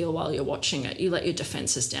you feel while you're watching it. You let your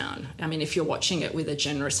defenses down. I mean, if you're watching it with a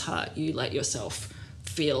generous heart, you let yourself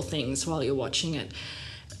feel things while you're watching it.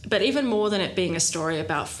 But even more than it being a story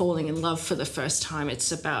about falling in love for the first time,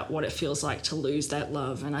 it's about what it feels like to lose that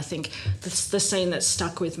love. And I think the scene that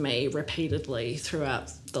stuck with me repeatedly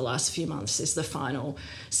throughout the last few months is the final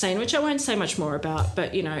scene, which I won't say much more about.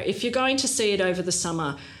 But, if you're going to see it over the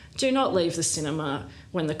summer, do not leave the cinema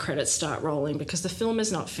when the credits start rolling, because the film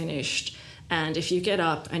is not finished. And if you get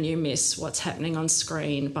up and you miss what's happening on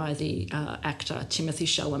screen by the actor Timothée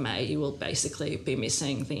Chalamet, you will basically be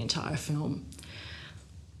missing the entire film.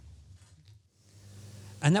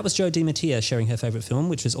 And that was Jo DiMattia sharing her favourite film,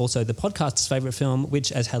 which was also the podcast's favourite film,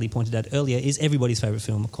 which, as Haley pointed out earlier, is everybody's favourite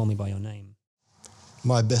film, Call Me By Your Name.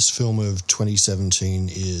 My best film of 2017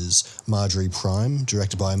 is Marjorie Prime,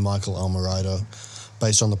 directed by Michael Almereyda,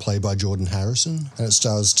 based on the play by Jordan Harrison. And it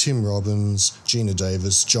stars Tim Robbins, Gina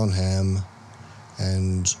Davis, John Hamm,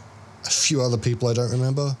 and a few other people I don't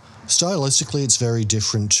remember. Stylistically, it's very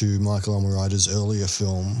different to Michael Almereyda's earlier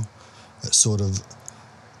film, a sort of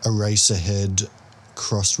Eraserhead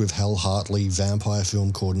crossed with Hal Hartley vampire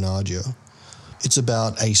film called Nadia. It's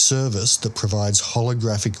about a service that provides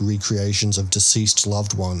holographic recreations of deceased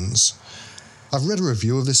loved ones. I've read a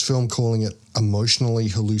review of this film calling it emotionally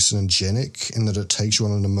hallucinogenic, in that it takes you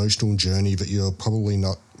on an emotional journey that you're probably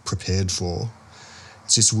not prepared for.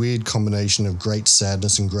 It's this weird combination of great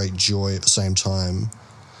sadness and great joy at the same time,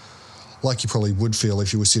 like you probably would feel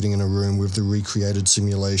if you were sitting in a room with the recreated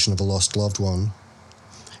simulation of a lost loved one.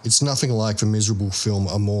 It's nothing like the miserable film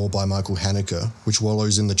Amour by Michael Haneke, which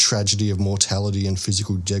wallows in the tragedy of mortality and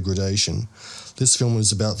physical degradation. This film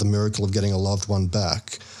is about the miracle of getting a loved one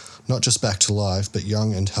back, not just back to life, but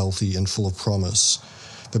young and healthy and full of promise,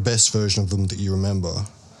 the best version of them that you remember,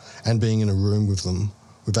 and being in a room with them,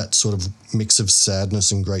 with that sort of mix of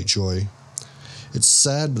sadness and great joy. It's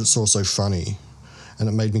sad, but it's also funny, and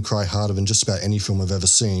it made me cry harder than just about any film I've ever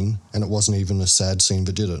seen, and it wasn't even a sad scene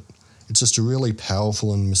that did it. It's just a really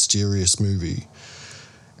powerful and mysterious movie,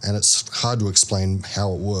 and it's hard to explain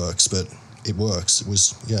how it works, but it works. It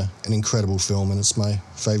was, an incredible film, and it's my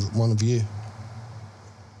favourite one of the year.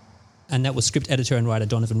 And that was script editor and writer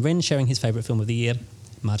Donovan Wren sharing his favourite film of the year,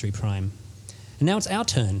 Marjorie Prime. And now it's our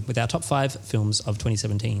turn with our top 5 films of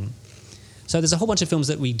 2017. So there's a whole bunch of films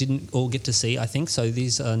that we didn't all get to see, I think, so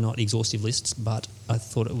these are not exhaustive lists, but I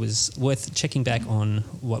thought it was worth checking back on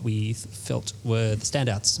what we felt were the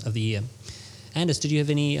standouts of the year. Anders, did you have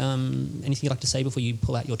anything you'd like to say before you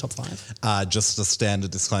pull out your top 5? Just a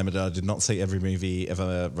standard disclaimer that I did not see every movie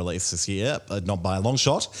ever released this year, not by a long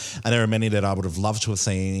shot. And there are many that I would have loved to have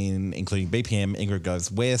seen, including BPM, Ingrid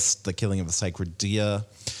Goes West, The Killing of a Sacred Deer.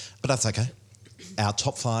 But that's okay. Our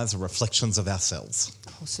top 5s are reflections of ourselves.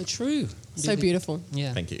 Oh, so true. So beautiful.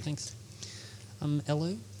 Yeah. Thank you. Thanks.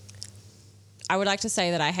 Elu? I would like to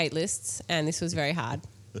say that I hate lists, and this was very hard.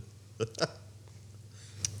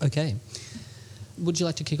 Okay. Would you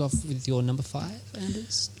like to kick off with your number 5,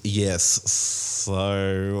 Anders? Yes.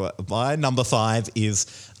 So my number 5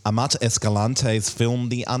 is Amat Escalante's film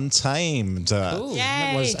The Untamed. Ooh,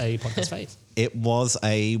 that was a podcast fave. It was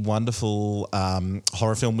a wonderful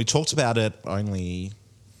horror film. We talked about it only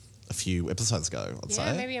a few episodes ago, I'd say.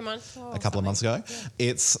 Yeah, maybe a month or a couple of months ago. Yeah.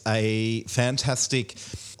 It's a fantastic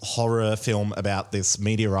horror film about this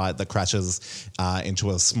meteorite that crashes into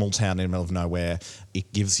a small town in the middle of nowhere.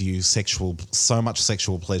 It gives you so much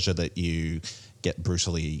sexual pleasure that you get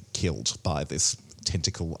brutally killed by this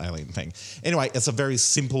tentacle alien thing. Anyway, it's a very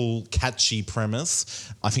simple, catchy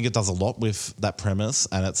premise. I think it does a lot with that premise,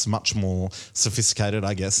 and it's much more sophisticated,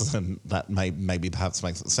 I guess, than that maybe perhaps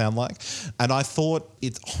makes it sound like. And I thought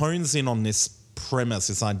it hones in on this premise,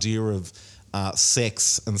 this idea of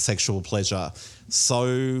sex and sexual pleasure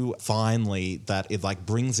so finely that it like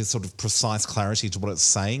brings this sort of precise clarity to what it's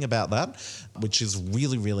saying about that, which is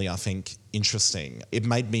really, really, I think, interesting. It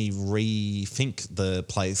made me rethink the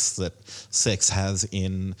place that sex has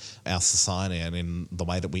in our society and in the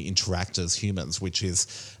way that we interact as humans, which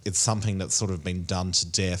is it's something that's sort of been done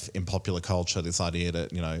to death in popular culture, this idea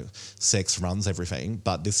that, sex runs everything.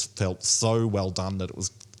 But this felt so well done that it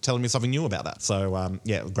was telling me something new about that. So,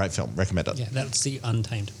 great film. Recommend it. Yeah, that's The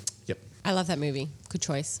Untamed. Yep. I love that movie. Good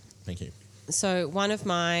choice. Thank you. So one of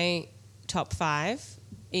my top 5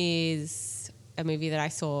 is a movie that I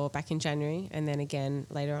saw back in January and then again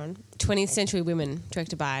later on. 20th Century Women,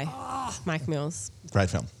 directed by Mike Mills. Great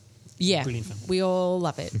film. Yeah, Brilliant film. We all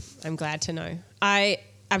love it. I'm glad to know. I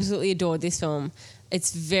absolutely adored this film.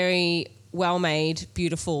 It's very well made,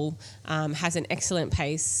 beautiful, has an excellent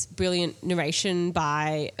pace, brilliant narration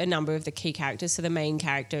by a number of the key characters. So the main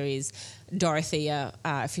character is Dorothea, a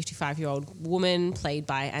 55-year-old woman played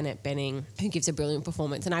by Annette Bening, who gives a brilliant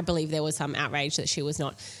performance. And I believe there was some outrage that she was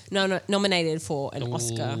not nominated for an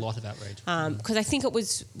Oscar. A lot of outrage. Because I think it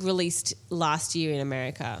was released last year in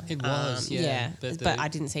America. It was, yeah. But I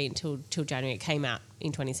didn't see it until January. It came out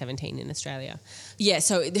in 2017 in Australia. Yeah,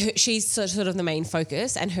 so she's sort of the main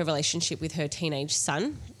focus, and her relationship with her teenage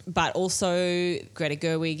son. But also Greta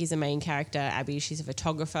Gerwig is a main character. Abby, she's a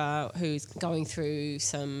photographer who's going through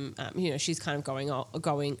some, she's kind of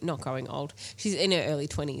not growing old. She's in her early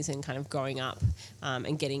 20s and kind of growing up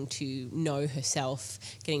and getting to know herself,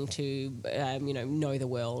 getting to, know the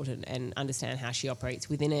world and understand how she operates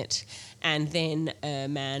within it. And then a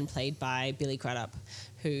man played by Billy Crudup,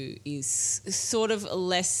 who is sort of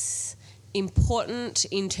less important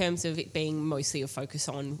in terms of it being mostly a focus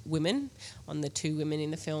on women, on the 2 women in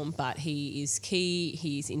the film, but he is key.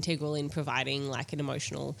 He's integral in providing like an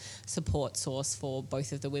emotional support source for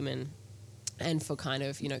both of the women and for kind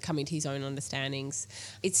of, coming to his own understandings.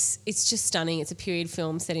 It's just stunning. It's a period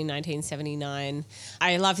film set in 1979.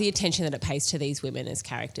 I love the attention that it pays to these women as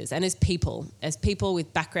characters and as people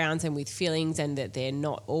with backgrounds and with feelings, and that they're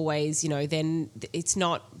not always, then it's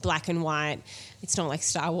not black and white. It's not like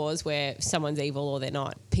Star Wars where someone's evil or they're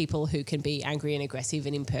not. People who can be angry and aggressive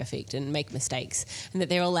and imperfect and make mistakes, and that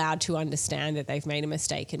they're allowed to understand that they've made a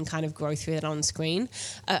mistake and kind of grow through that on screen.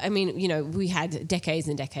 We had decades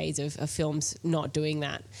and decades of films not doing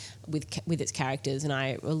that with its characters, and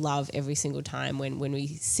I love every single time when we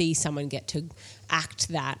see someone get to act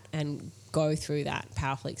that and go through that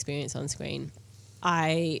powerful experience on screen.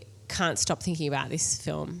 I can't stop thinking about this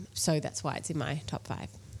film, so that's why it's in my top 5.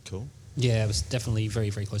 Cool. Yeah, it was definitely very,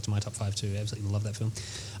 very close to my top 5 too. Absolutely love that film.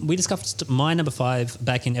 We discussed my number 5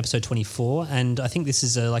 back in episode 24, and I think this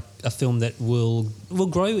is a film that will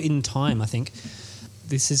grow in time, I think.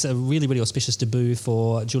 This is a really, really auspicious debut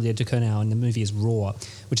for Julia Ducournau, and the movie is Raw,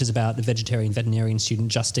 which is about the veterinarian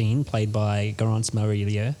student Justine, played by Garance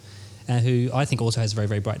Marillier, who I think also has a very,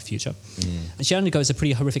 very bright future. And she undergoes a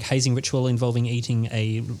pretty horrific hazing ritual involving eating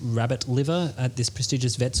a rabbit liver at this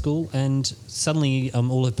prestigious vet school, and suddenly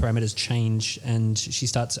all her parameters change and she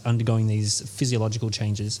starts undergoing these physiological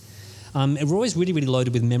changes. Raw is really, really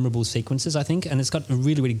loaded with memorable sequences, I think, and it's got a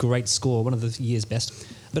really, really great score, one of the year's best.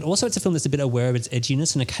 But also it's a film that's a bit aware of its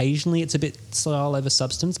edginess, and occasionally it's a bit style over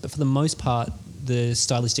substance, but for the most part, the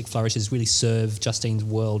stylistic flourishes really serve Justine's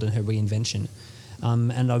world and her reinvention.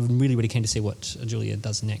 And I'm really, really keen to see what Julia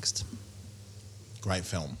does next. Great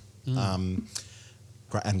film.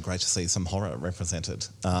 And great to see some horror represented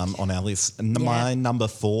on our list. My number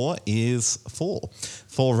 4 is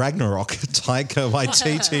Thor Ragnarok, Taika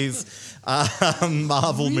Waititi's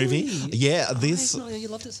Marvel movie. Yeah, this. You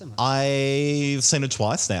loved it so much. I've seen it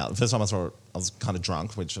twice now. The first time I saw it, I was kind of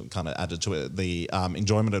drunk, which kind of added to it the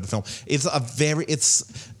enjoyment of the film.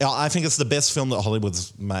 I think it's the best film that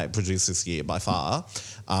Hollywood's produced this year by far.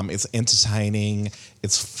 It's entertaining.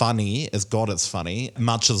 It's funny. It's funny.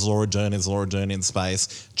 Much as Laura Dern is Laura Dern in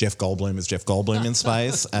space, Jeff Goldblum is Jeff Goldblum in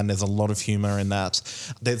space, and there's a lot of humour in that.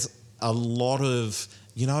 There's a lot of,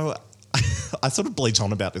 I sort of bleat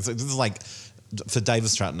on about this. This is like, for David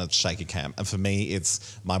Stratton, it's shaky cam, and for me,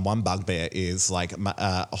 it's my one bugbear is like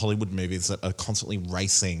Hollywood movies that are constantly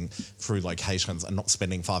racing through locations and not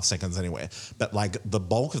spending 5 seconds anywhere. But like the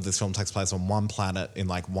bulk of this film takes place on one planet in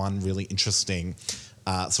like one really interesting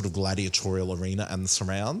sort of gladiatorial arena and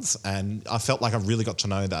surrounds, and I felt like I really got to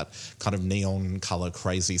know that kind of neon colour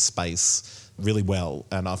crazy space really well,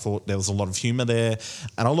 and I thought there was a lot of humour there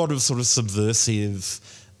and a lot of sort of subversive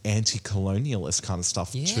anti-colonialist kind of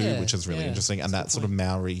stuff too, which is really interesting, and that sort of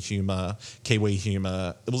Maori humour, Kiwi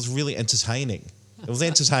humour, it was really entertaining. It was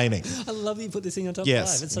entertaining. I love that you put this thing on top 5.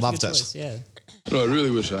 Yes, It's such loved a good it. choice. Yeah. I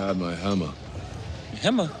really wish I had my hammer.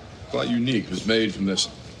 Hammer? Quite unique. It was made from this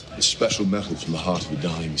special metal from the heart of a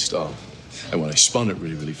dying star. And when I spun it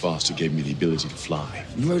really, really fast, it gave me the ability to fly.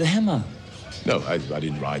 You rode a hammer? No, I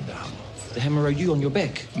didn't ride the hammer. The hammer rode you on your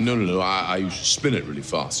back? No. I used to spin it really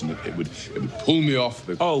fast, and it would pull me off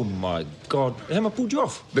the... Oh, my God. The hammer pulled you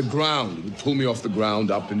off? The ground. It would pull me off the ground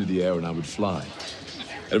up into the air, and I would fly.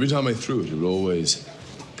 And every time I threw it, it would always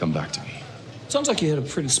come back to me. Sounds like you had a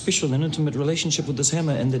pretty special and intimate relationship with this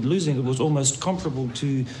hammer, and that losing it was almost comparable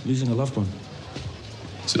to losing a loved one.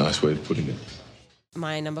 It's a nice way of putting it.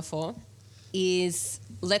 My number 4 is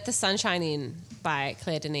Let the Sunshine In by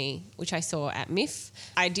Claire Denis, which I saw at MIFF.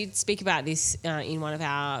 I did speak about this in one of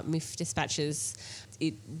our MIFF dispatches.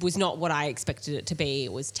 It was not what I expected it to be.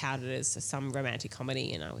 It was touted as some romantic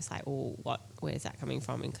comedy, and I was like, oh, where's that coming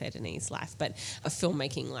from in Claire Denis' life? But a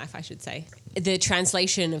filmmaking life, I should say. The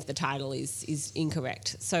translation of the title is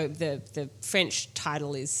incorrect. So the French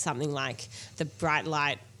title is something like The Bright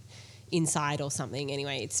Light Inside or something.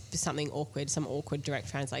 Anyway, it's something awkward, some awkward direct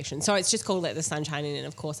translation. So it's just called Let the Sunshine In, and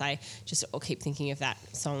of course I just keep thinking of that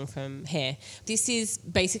song from Hair. This is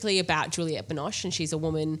basically about Juliette Binoche, and she's a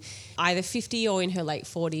woman either 50 or in her late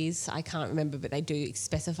 40s. I can't remember, but they do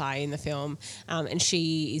specify in the film. And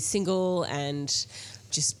she is single and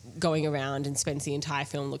just going around and spends the entire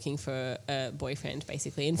film looking for a boyfriend,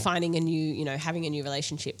 basically, and finding a new, having a new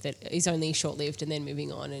relationship that is only short-lived and then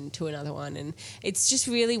moving on and to another one. And it's just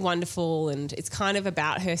really wonderful, and it's kind of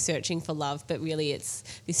about her searching for love, but really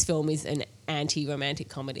this film is an anti-romantic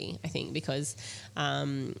comedy, I think, because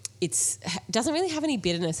it doesn't really have any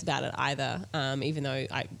bitterness about it either, even though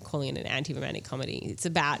I'm calling it an anti-romantic comedy. It's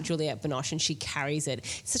about Juliette Binoche, and she carries it.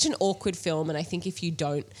 It's such an awkward film, and I think if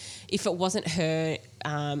it wasn't her,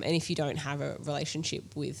 and if you don't have a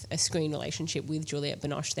screen relationship with Juliette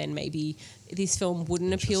Binoche, then maybe this film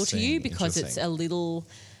wouldn't appeal to you, because it's a little...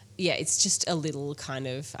 Yeah, it's just a little kind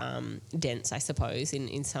of dense, I suppose,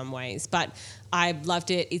 in some ways. But I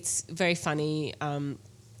loved it. It's very funny.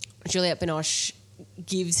 Juliette Binoche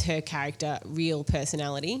gives her character real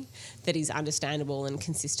personality that is understandable and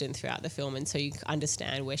consistent throughout the film, and so you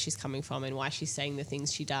understand where she's coming from and why she's saying the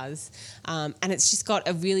things she does. And it's just got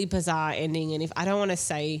a really bizarre ending, and I don't want to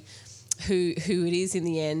say who it is in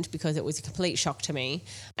the end, because it was a complete shock to me,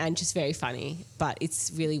 and just very funny, but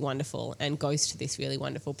it's really wonderful and goes to this really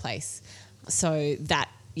wonderful place. So that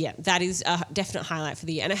is a definite highlight for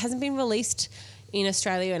the year, and it hasn't been released in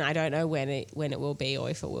Australia, and I don't know when it will be,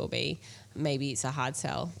 or if it will be. Maybe it's a hard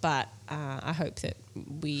sell, but I hope that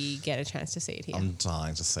we get a chance to see it here. I'm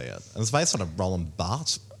dying to see it. And it's based on a Roland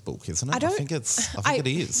Barthes book, isn't it? I think it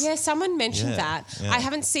is. Yeah, someone mentioned that. Yeah. I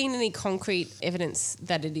haven't seen any concrete evidence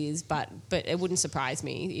that it is, but it wouldn't surprise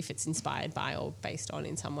me if it's inspired by or based on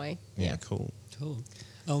in some way. Yeah, cool.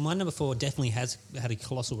 Oh, my number 4 definitely has had a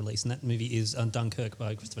colossal release, and that movie is Dunkirk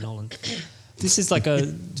by Christopher Nolan. This is like a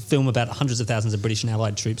film about hundreds of thousands of British and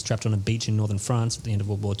Allied troops trapped on a beach in northern France at the end of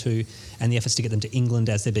World War II, and the efforts to get them to England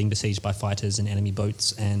as they're being besieged by fighters and enemy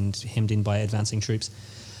boats and hemmed in by advancing troops.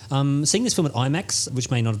 Seeing this film at IMAX,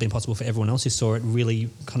 which may not have been possible for everyone else who saw it, really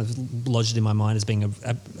kind of lodged in my mind as being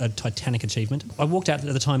a titanic achievement. I walked out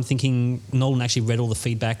at the time thinking Nolan actually read all the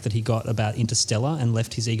feedback that he got about Interstellar and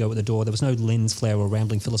left his ego at the door. There was no lens flare or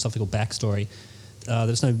rambling philosophical backstory. There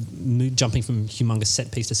was no jumping from humongous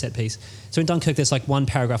set piece to set piece. So in Dunkirk, there's like one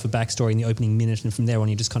paragraph of backstory in the opening minute, and from there on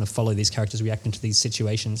you just kind of follow these characters reacting to these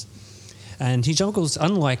situations. And he juggles,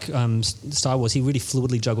 unlike Star Wars, he really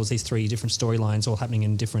fluidly juggles these 3 different storylines all happening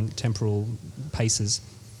in different temporal paces.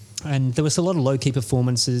 And there was a lot of low-key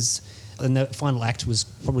performances. And the final act was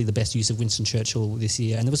probably the best use of Winston Churchill this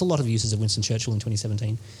year. And there was a lot of uses of Winston Churchill in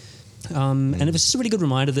 2017. And it was just a really good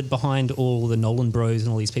reminder that behind all the Nolan bros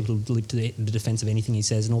and all these people who live to the defence of anything he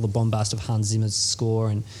says and all the bombast of Hans Zimmer's score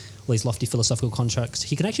and all these lofty philosophical constructs,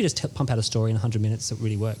 he can actually just pump out a story in 100 minutes that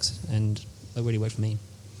really works. And it really worked for me.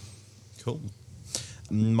 Cool.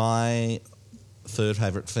 My third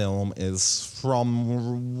favourite film is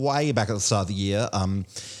from way back at the start of the year.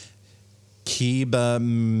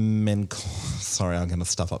 Sorry, I'm going to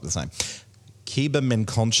stuff up this name. Kiba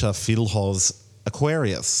Menconcha Filhoz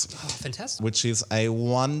Aquarius. Oh, fantastic. Which is a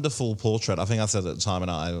wonderful portrait. I think I said at the time,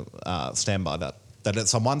 and I stand by that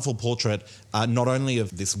it's a wonderful portrait not only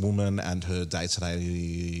of this woman and her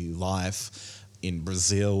day-to-day life in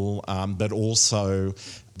Brazil, but also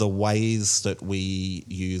the ways that we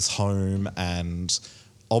use home and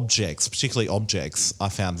objects, particularly objects, I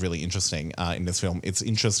found really interesting in this film. It's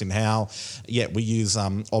interesting how, we use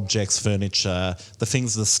objects, furniture, the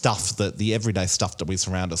stuff, the everyday stuff that we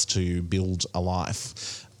surround us to build a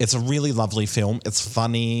life. It's a really lovely film. It's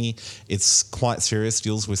funny. It's quite serious,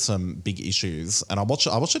 deals with some big issues. And I watched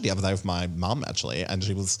it the other day with my mum, actually, and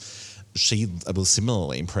she was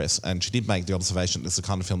similarly impressed. And she did make the observation, this is the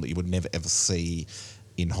kind of film that you would never, ever see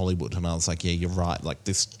in Hollywood. And I was like, yeah, you're right. Like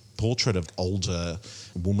this portrait of older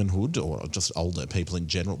womanhood or just older people in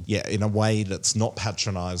general. Yeah, in a way that's not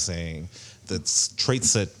patronising, that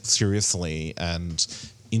treats it seriously and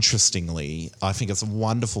interestingly. I think it's a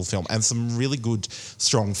wonderful film and some really good,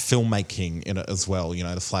 strong filmmaking in it as well. You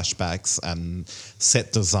know, the flashbacks and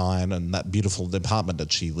set design and that beautiful apartment that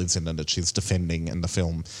she lives in and that she's defending in the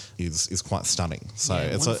film is quite stunning. So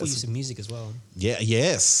it's wonderful use of music as well. Yeah,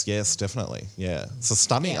 yes, definitely. Yeah, it's a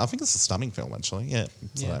stunning. I think it's a stunning film actually. Yeah,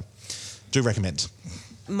 so do recommend.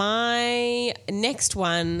 My next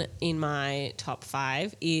one in my top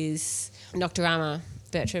 5 is Nocturama,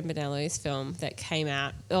 Bertrand Bonello's film that came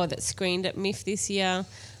out, that screened at MIFF this year,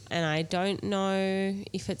 and I don't know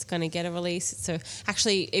if it's going to get a release. So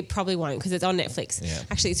actually, it probably won't because it's on Netflix. Yeah.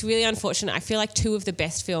 Actually, it's really unfortunate. I feel like 2 of the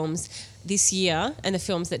best films this year and the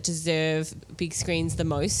films that deserve big screens the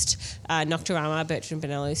most, Nocturama, Bertrand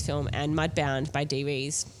Bonello's film, and Mudbound by Dee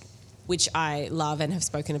Rees, which I love and have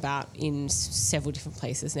spoken about in several different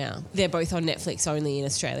places now. They're both on Netflix only in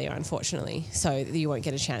Australia, unfortunately, so you won't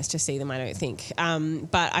get a chance to see them, I don't think.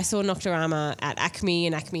 But I saw Nocturama at ACME,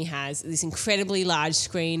 and ACME has this incredibly large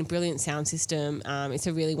screen, brilliant sound system. It's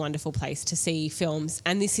a really wonderful place to see films,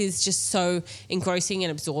 and this is just so engrossing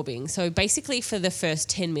and absorbing. So basically for the first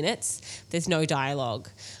 10 minutes, there's no dialogue.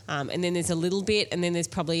 And then there's a little bit, and then there's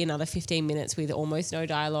probably another 15 minutes with almost no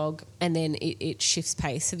dialogue, and then it shifts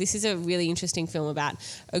pace. So this is a really interesting film about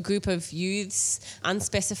a group of youths,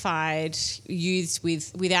 unspecified youths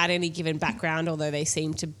without any given background, although they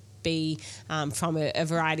seem to be from a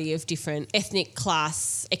variety of different ethnic,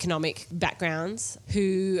 class, economic backgrounds,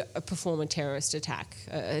 who perform a terrorist attack,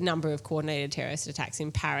 a number of coordinated terrorist attacks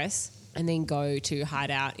in Paris, and then go to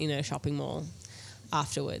hide out in a shopping mall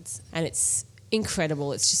afterwards. And it's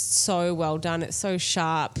incredible. It's just so well done. It's so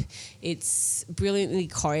sharp. It's brilliantly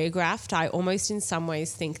choreographed. I almost in some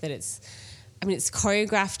ways think that it's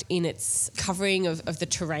choreographed in its covering of the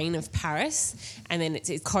terrain of Paris, and then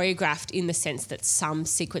it's choreographed in the sense that some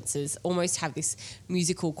sequences almost have this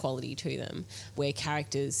musical quality to them where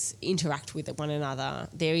characters interact with one another.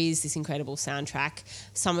 There is this incredible soundtrack,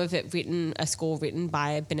 some of it a score written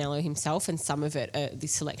by Bonello himself, and some of it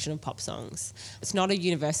this selection of pop songs. It's not a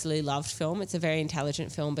universally loved film. It's a very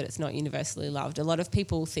intelligent film, but it's not universally loved. A lot of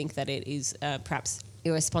people think that it is perhaps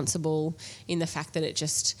irresponsible in the fact that it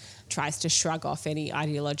just tries to shrug off any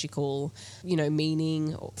ideological,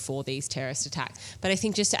 meaning for these terrorist attacks. But I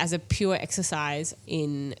think just as a pure exercise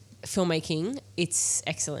in filmmaking, it's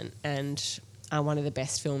excellent and one of the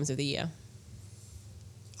best films of the year.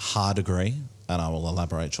 Hard agree, and I will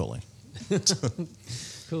elaborate shortly.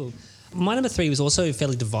 Cool. My number 3 was also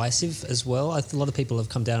fairly divisive as well. A lot of people have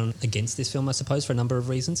come down against this film, I suppose, for a number of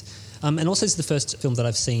reasons. And also it's the first film that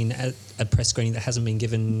I've seen at a press screening that hasn't been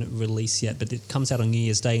given release yet, but it comes out on New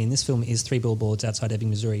Year's Day, and this film is 3 Billboards Outside Ebbing,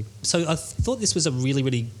 Missouri. So I thought this was a really,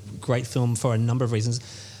 really great film for a number of reasons.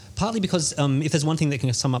 Partly because if there's one thing that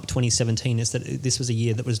can sum up 2017 is that this was a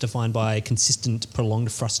year that was defined by consistent,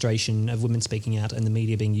 prolonged frustration of women speaking out and the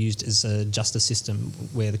media being used as a justice system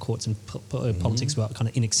where the courts and politics were kind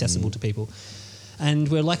of inaccessible to people. And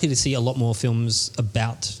we're likely to see a lot more films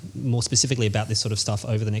more specifically about this sort of stuff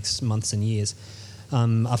over the next months and years.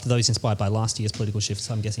 after those inspired by last year's political shifts,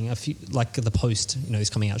 I'm guessing. A few, like The Post, is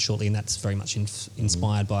coming out shortly, and that's very much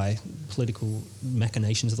inspired by political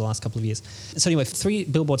machinations of the last couple of years. So anyway, 3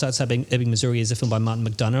 Billboards Outside Ebbing, Missouri is a film by Martin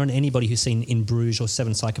McDonagh, and anybody who's seen In Bruges or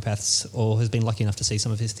Seven Psychopaths or has been lucky enough to see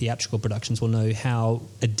some of his theatrical productions will know how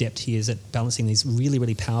adept he is at balancing these really,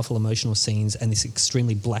 really powerful emotional scenes and this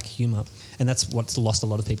extremely black humour. And that's what's lost a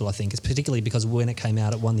lot of people, I think, is particularly because when it came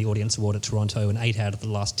out, it won the Audience Award at Toronto, and 8 out of the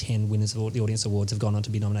last 10 winners of the Audience Awards have gone on to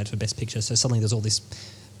be nominated for Best Picture. So suddenly there's all this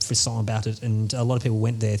frisson about it, and a lot of people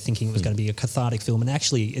went there thinking it was going to be a cathartic film, and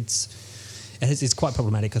actually it's quite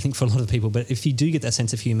problematic, I think, for a lot of people. But if you do get that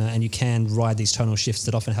sense of humour and you can ride these tonal shifts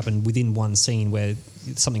that often happen within one scene where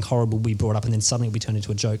something horrible will be brought up and then suddenly it will be turned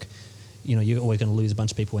into a joke, you're always going to lose a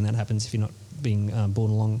bunch of people when that happens if you're not being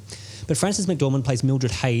born along. But Frances McDormand plays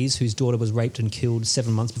Mildred Hayes, whose daughter was raped and killed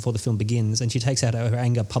 7 months before the film begins, and she takes out her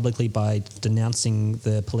anger publicly by denouncing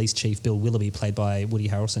the police chief, Bill Willoughby, played by Woody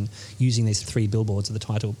Harrelson, using these 3 billboards at the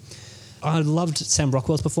title. I loved Sam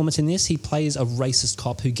Rockwell's performance in this. He plays a racist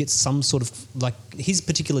cop who gets some sort of, his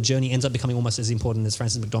particular journey ends up becoming almost as important as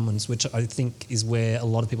Frances McDormand's, which I think is where a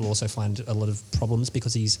lot of people also find a lot of problems,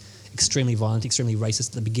 because he's extremely violent, extremely racist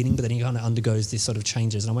at the beginning, but then he kind of undergoes this sort of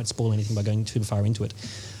changes, and I won't spoil anything by going too far into it.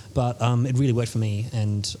 But it really worked for me,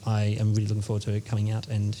 and I am really looking forward to it coming out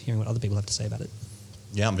and hearing what other people have to say about it.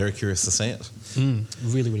 Yeah, I'm very curious to see it.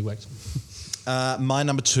 Really, really worked. My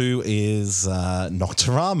number 2 is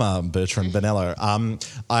Nocturama, Bertrand Bonello.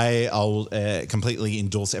 I'll completely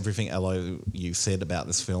endorse everything, Ello, you said about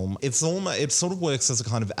this film. It sort of works as a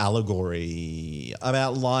kind of allegory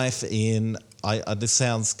about life in, this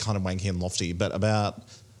sounds kind of wanky and lofty, but about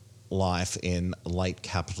life in late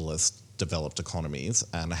capitalist developed economies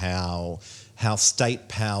and how state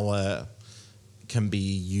power can be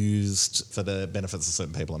used for the benefits of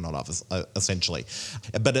certain people and not others, essentially.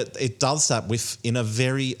 But it does that in a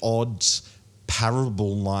very odd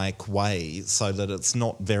parable-like way, so that it's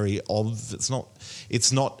not very it's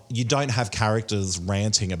not you don't have characters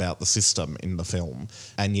ranting about the system in the film,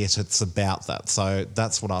 and yet it's about that. So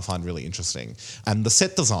that's what I find really interesting. And the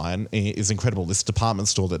set design is incredible. This department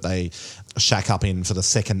store that they shack up in for the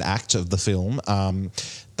second act of the film,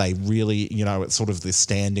 they really, it's sort of this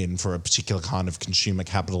stand-in for a particular kind of consumer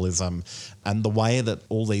capitalism, and the way that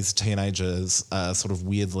all these teenagers are sort of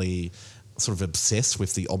weirdly sort of obsessed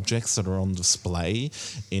with the objects that are on display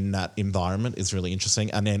in that environment is really interesting.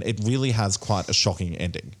 And then it really has quite a shocking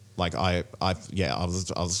ending. It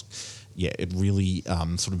really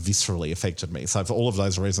sort of viscerally affected me. So for all of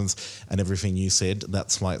those reasons and everything you said,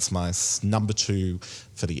 that's why it's my number 2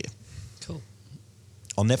 for the year. Cool.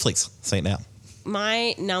 On Netflix. See it now.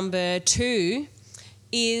 My number 2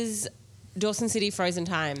 is Dawson City Frozen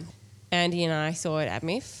Time. Andy and I saw it at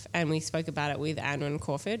MIF, and we spoke about it with Anwen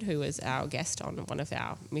Crawford, who was our guest on one of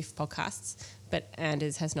our MIF podcasts, but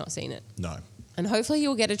Anders has not seen it. No. And hopefully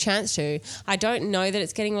you'll get a chance to. I don't know that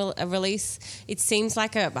it's getting a release. It seems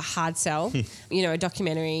like a hard sell, a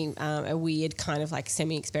documentary, a weird kind of like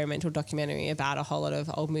semi-experimental documentary about a whole lot of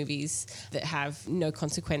old movies that have no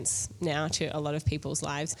consequence now to a lot of people's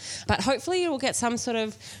lives. But hopefully it will get some sort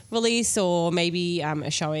of release, or maybe a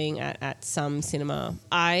showing at some cinema.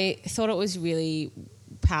 I thought it was really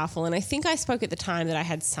powerful, and I think I spoke at the time that I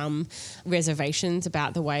had some reservations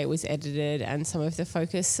about the way it was edited and some of the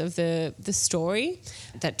focus of the story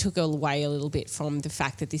that took away a little bit from the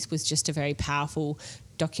fact that this was just a very powerful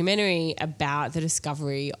documentary about the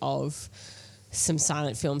discovery of some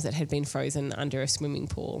silent films that had been frozen under a swimming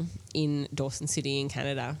pool in Dawson City in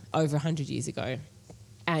Canada over 100 years ago.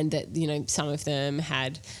 And that, some of them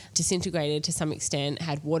had disintegrated to some extent,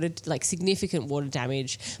 had significant water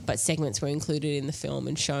damage, but segments were included in the film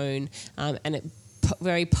and shown, and it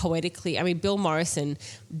very poetically. Bill Morrison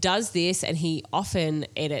does this, and he often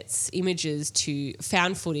edits images to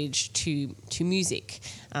found footage to music.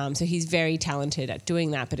 So he's very talented at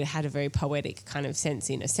doing that, but it had a very poetic kind of sense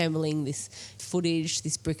in assembling this footage,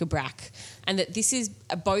 this bric-a-brac, and that this is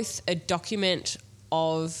both a document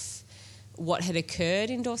of what had occurred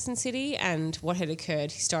in Dawson City and what had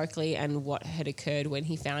occurred historically and what had occurred when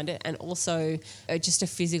he found it, and also just a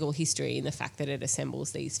physical history in the fact that it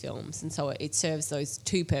assembles these films. And so it serves those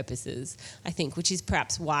 2 purposes, I think, which is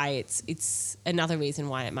perhaps why it's another reason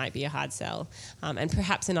why it might be a hard sell, and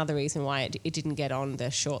perhaps another reason why it didn't get on the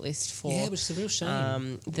shortlist for which is a real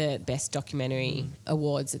shame. The Best Documentary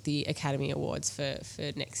Awards at the Academy Awards for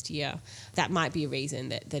next year. That might be a reason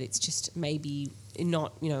that it's just maybe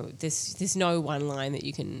not, there's no one line that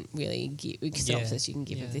you can really give, synopsis you can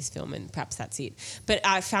give of this film, and perhaps that's it. But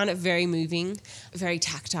I found it very moving, very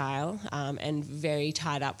tactile, and very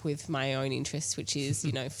tied up with my own interests, which is,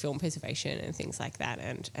 film preservation and things like that,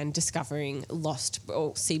 and discovering lost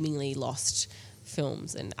or seemingly lost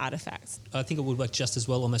films and artifacts. I think it would work just as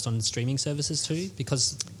well almost on streaming services too,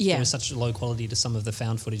 because there is such low quality to some of the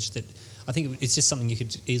found footage that I think it's just something you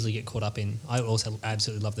could easily get caught up in. I also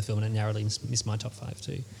absolutely love the film, and it narrowly missed my top 5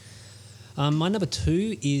 too. My number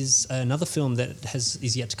 2 is another film that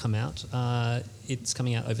is yet to come out. It's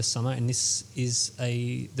coming out over summer, and this is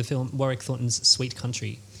the film Warwick Thornton's Sweet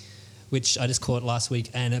Country, which I just caught last week,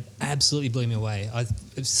 and it absolutely blew me away.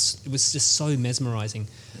 It was just so mesmerising.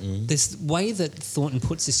 This way that Thornton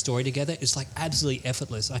puts this story together is like absolutely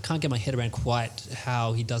effortless. I can't get my head around quite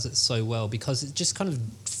how he does it so well, because it just kind of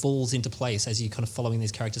falls into place as you're kind of following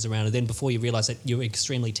these characters around, and then before you realise that you're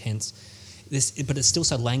extremely tense. But it's still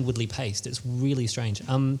so languidly paced. It's really strange.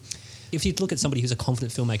 If you look at somebody who's a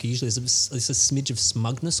confident filmmaker, usually there's a smidge of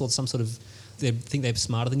smugness or some sort of they think they're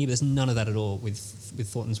smarter than you, but there's none of that at all with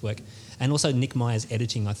Thornton's work. And also Nick Meyer's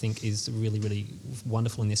editing, I think, is really, really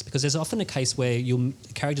wonderful in this, because there's often a case where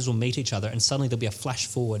characters will meet each other and suddenly there'll be a flash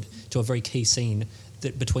forward to a very key scene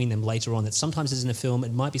between them later on that sometimes is in a film.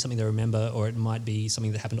 It might be something they remember, or it might be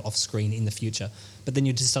something that happened off screen in the future. But then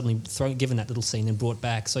you're just suddenly given that little scene and brought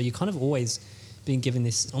back. So you're kind of always being given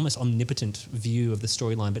this almost omnipotent view of the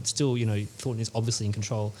storyline, but still, Thornton is obviously in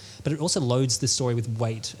control. But it also loads the story with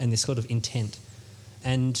weight and this sort of intent.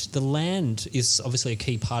 And the land is obviously a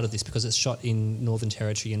key part of this, because it's shot in Northern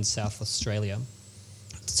Territory in South Australia.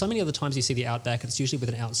 So many other times you see the outback, it's usually with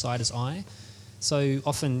an outsider's eye. So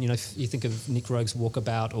often, if you think of Nick Rogue's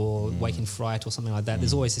Walkabout or Wake in Fright or something like that,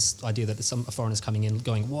 there's always this idea that there's some foreigners coming in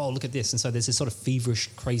going, whoa, look at this. And so there's this sort of feverish,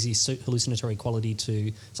 crazy, hallucinatory quality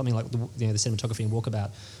to something like the cinematography in Walkabout.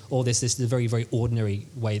 Or there's the very, very ordinary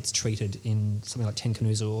way it's treated in something like 10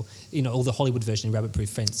 Canoes, or, or the Hollywood version in Rabbit Proof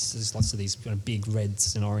Fence. There's lots of these big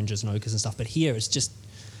reds and oranges and ochres and stuff. But here it's just,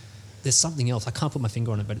 there's something else. I can't put my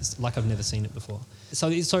finger on it, but it's like I've never seen it before. So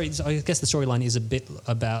I guess the storyline is a bit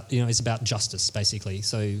about, it's about justice, basically.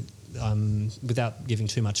 So without giving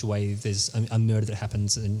too much away, there's a murder that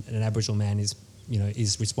happens, and an Aboriginal man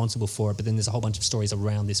is responsible for it, but then there's a whole bunch of stories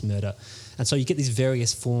around this murder. And so you get these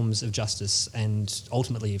various forms of justice, and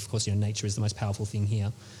ultimately, of course, nature is the most powerful thing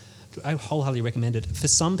here. I wholeheartedly recommend it. For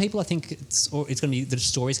some people, I think the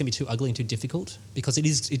story's going to be too ugly and too difficult, because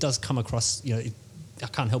it does come across, I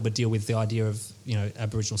can't help but deal with the idea of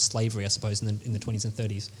Aboriginal slavery, I suppose, in the 20s and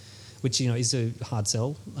 30s, which is a hard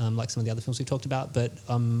sell, like some of the other films we've talked about. But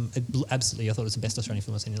absolutely, I thought it was the best Australian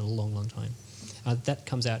film I've seen in a long, long time. That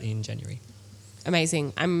comes out in January.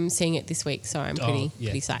 Amazing! I'm seeing it this week, so I'm pretty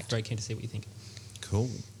psyched. Very keen to see what you think. Cool.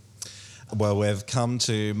 Well, we've come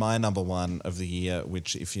to my number 1 of the year,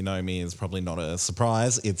 which, if you know me, is probably not a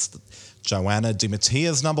surprise. It's Joanna Di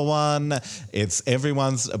Mattia's number 1. It's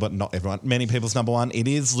but not everyone, many people's number 1. It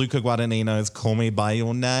is Luca Guadagnino's Call Me By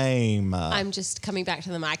Your Name. I'm just coming back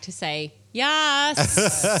to the mic to say,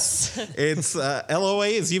 yes! It's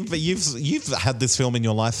Eloise, you've had this film in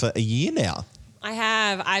your life for a year now. I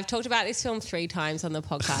have. I've talked about this film 3 times on the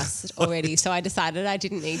podcast already, so I decided I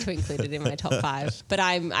didn't need to include it in my top 5. But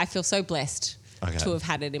I feel so blessed to have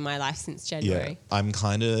had it in my life since January. Yeah, I'm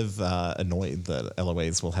kind of annoyed that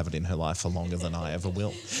Eloise will have it in her life for longer than I ever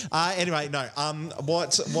will. Anyway, no.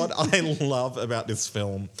 What I love about this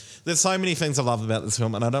film, there's so many things I love about this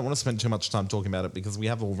film, and I don't want to spend too much time talking about it because we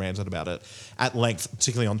have all ranted about it at length,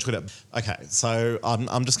 particularly on Twitter. Okay, so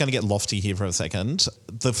I'm just going to get lofty here for a second.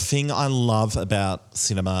 The thing I love about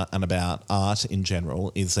cinema and about art in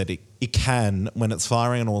general is that it can, when it's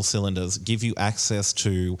firing on all cylinders, give you access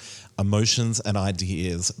to emotions and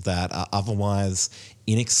ideas that are otherwise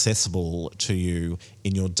inaccessible to you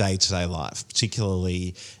in your day-to-day life,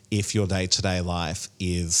 particularly if your day-to-day life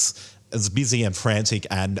is as busy and frantic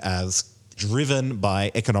and as driven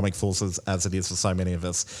by economic forces as it is for so many of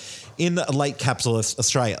us in late capitalist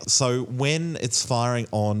Australia. So when it's firing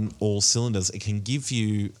on all cylinders, it can give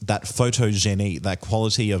you that photogeny, that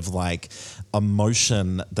quality of like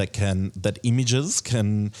emotion that images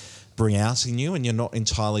can bring out in you, and you're not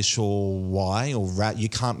entirely sure why, or you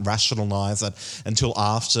can't rationalise it until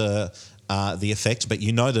after the effect, but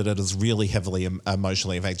you know that it has really heavily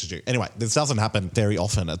emotionally affected you. Anyway, this doesn't happen very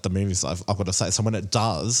often at the movies, I've got to say. So when it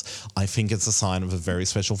does, I think it's a sign of a very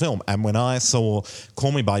special film. And when I saw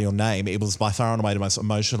Call Me By Your Name, it was by far and away the most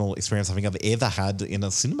emotional experience I think I've ever had in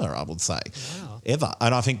a cinema, I would say. Wow. Ever.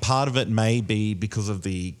 And I think part of it may be because of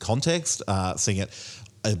the context, seeing it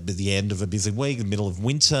the end of a busy week, the middle of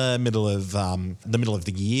winter, the middle of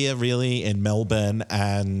the year, really, in Melbourne.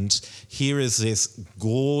 And here is this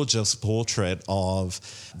gorgeous portrait of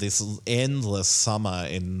this endless summer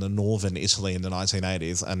in the northern Italy in the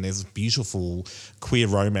 1980s, and this beautiful queer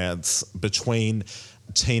romance between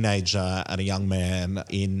a teenager and a young man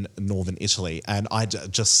in northern Italy. And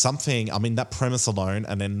that premise alone,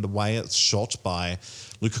 and then the way it's shot by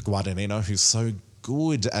Luca Guadagnino, who's so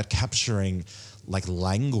good at capturing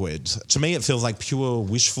language. To me, it feels like pure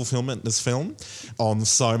wish fulfillment, this film, on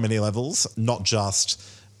so many levels, not just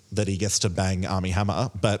that he gets to bang Armie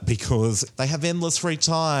Hammer, but because they have endless free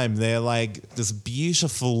time. They're this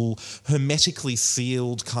beautiful, hermetically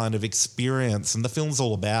sealed kind of experience. And the film's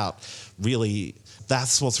all about really,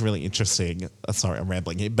 that's what's really interesting. Sorry, I'm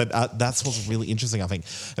rambling here, but that's what's really interesting, I think,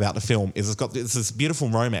 about the film is it's this beautiful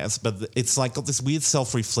romance, but it's got this weird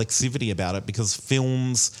self-reflexivity about it, because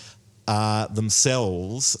films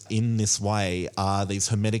themselves in this way are these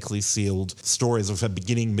hermetically sealed stories with a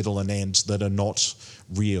beginning, middle and end that are not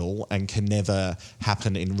real and can never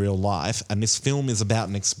happen in real life. And this film is about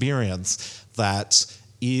an experience that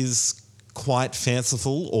is quite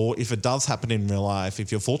fanciful, or if it does happen in real life,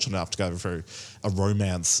 if you're fortunate enough to go through a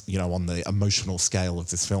romance, on the emotional scale of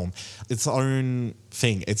this film, its own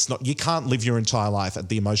thing. It's not, you can't live your entire life at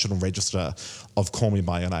the emotional register of Call Me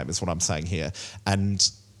By Your Name, is what I'm saying here. And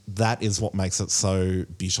that is what makes it so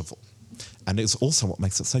beautiful. And it's also what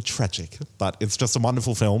makes it so tragic. But it's just a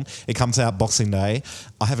wonderful film. It comes out Boxing Day.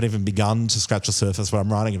 I haven't even begun to scratch the surface, but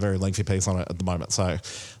I'm writing a very lengthy piece on it at the moment. So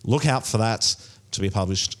look out for that to be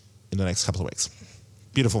published in the next couple of weeks.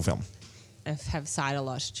 Beautiful film. I have sighed a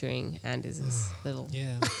lot during Anders' little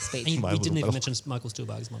speech. And you didn't even mention Michael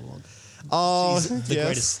Stuhlbarg's monologue. Oh, the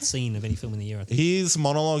greatest scene of any film in the year, I think. His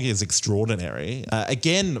monologue is extraordinary.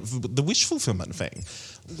 Again, the wish fulfillment thing.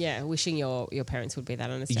 Yeah, wishing your parents would be that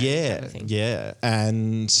understanding. Yeah.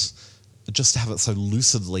 And just to have it so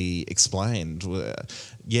lucidly explained.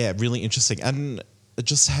 Really interesting. And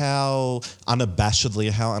just how unabashedly,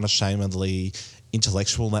 how unashamedly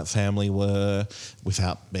intellectual that family were,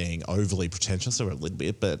 without being overly pretentious, or a little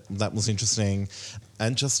bit, but that was interesting.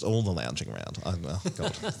 And just all the lounging around.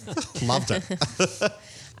 God. Loved it.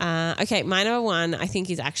 Okay, my number one, I think,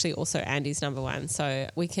 is actually also Andy's number one, so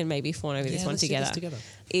we can maybe fawn over this one together.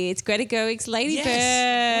 It's Greta Gerwig's Lady Bird. Oh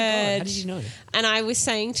my God, how did you know? And I was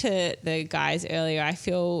saying to the guys earlier, I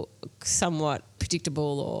feel somewhat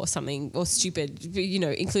predictable or something, or stupid,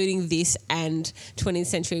 including this and 20th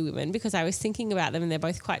Century Women, because I was thinking about them and they're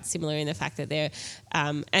both quite similar in the fact that they're,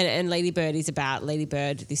 and Lady Bird is about Lady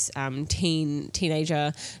Bird, this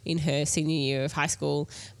teenager in her senior year of high school,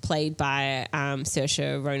 played by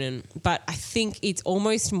Saoirse Ronan. But I think it's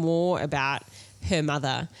almost more about her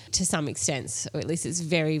mother to some extent, or at least it's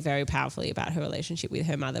very, very powerfully about her relationship with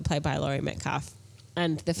her mother, played by Laurie Metcalf.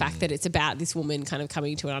 And the fact that it's about this woman kind of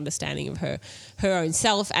coming to an understanding of her own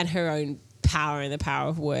self and her own power and the power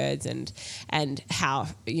of words, and how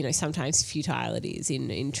sometimes futile it is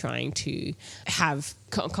in trying to have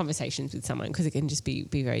conversations with someone, because it can just be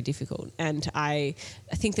very difficult. And I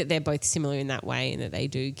think that they're both similar in that way, and that they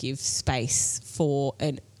do give space for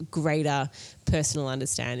a greater personal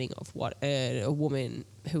understanding of what a woman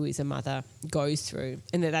who is a mother goes through,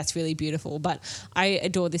 and that's really beautiful. But I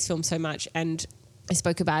adore this film so much, and I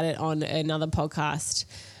spoke about it on another podcast,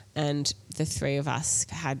 and the three of us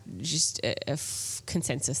had just a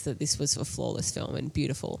consensus that this was a flawless film and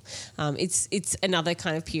beautiful. It's another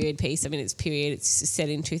kind of period piece. I mean, it's set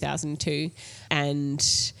in 2002,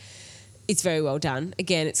 and it's very well done.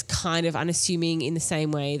 Again, it's kind of unassuming in the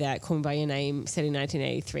same way that Call Me By Your Name, set in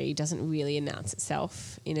 1983, doesn't really announce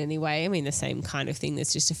itself in any way. I mean, the same kind of thing.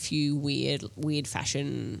 There's just a few weird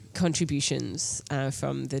fashion contributions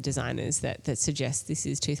from the designers that suggest this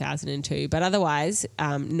is 2002. But otherwise,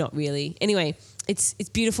 not really. Anyway, it's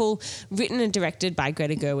beautiful, written and directed by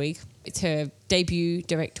Greta Gerwig. It's her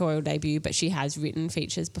directorial debut, but she has written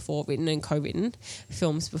and co-written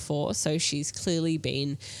films before. So she's clearly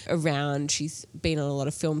been around. She's been on a lot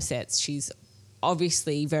of film sets. She's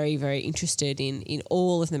obviously very, very interested in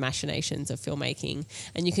all of the machinations of filmmaking.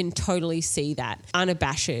 And you can totally see that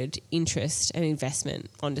unabashed interest and investment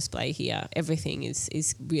on display here. Everything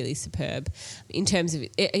is really superb. In terms of,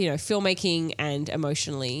 filmmaking and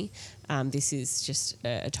emotionally, this is just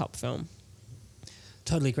a top film.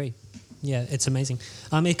 Totally agree. Yeah, it's amazing.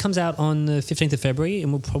 It comes out on the 15th of February,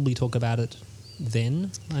 and we'll probably talk about it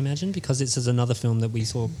then, I imagine, because this is another film that we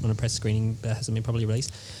saw on a press screening that hasn't been properly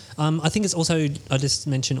released. I think it's also, I just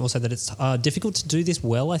mentioned also that it's difficult to do this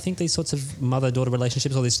well, I think, these sorts of mother-daughter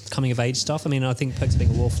relationships or this coming-of-age stuff. I mean, I think Perks of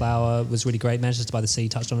Being a Wallflower was really great. Manchester by the Sea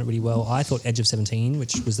touched on it really well. I thought Edge of 17,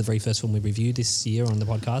 which was the very first film we reviewed this year on the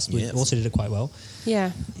podcast, Yes. also did it quite well.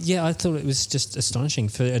 Yeah. Yeah, I thought it was just astonishing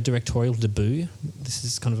for a directorial debut. This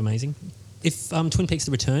is kind of amazing. If Twin Peaks: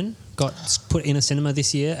 The Return got put in a cinema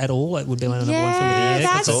this year at all, it would be my number one film of the year.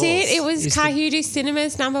 That's course. it. It was Is Kahudu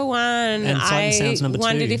Cinemas number one. And Sight and Sound's number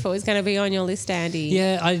wondered two. if it was going to be on your list, Andy.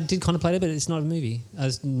 Yeah, I did contemplate it, but it's not a movie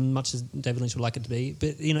as much as David Lynch would like it to be.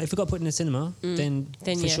 But, you know, if it got put in a cinema, then for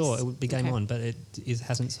yes. sure it would be game Okay. on. But it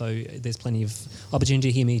hasn't, so there's plenty of opportunity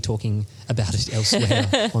to hear me talking about it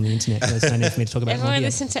elsewhere on the internet. There's no need for me to talk about it on Everyone here.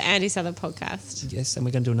 listen to Andy's other podcast. Yes, and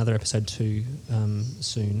we're going to do another episode too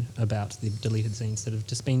soon about the deleted scenes that have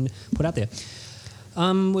just been put out there.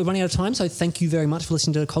 We're running out of time, so thank you very much for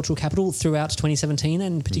listening to Cultural Capital throughout 2017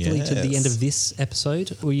 and particularly to the Yes. end of this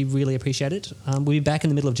episode. We really appreciate it. We'll be back in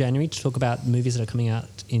the middle of January to talk about movies that are coming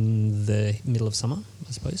out in the middle of summer,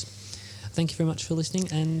 I suppose. Thank you very much for listening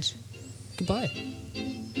and goodbye.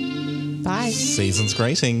 Bye. Season's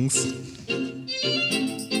greetings.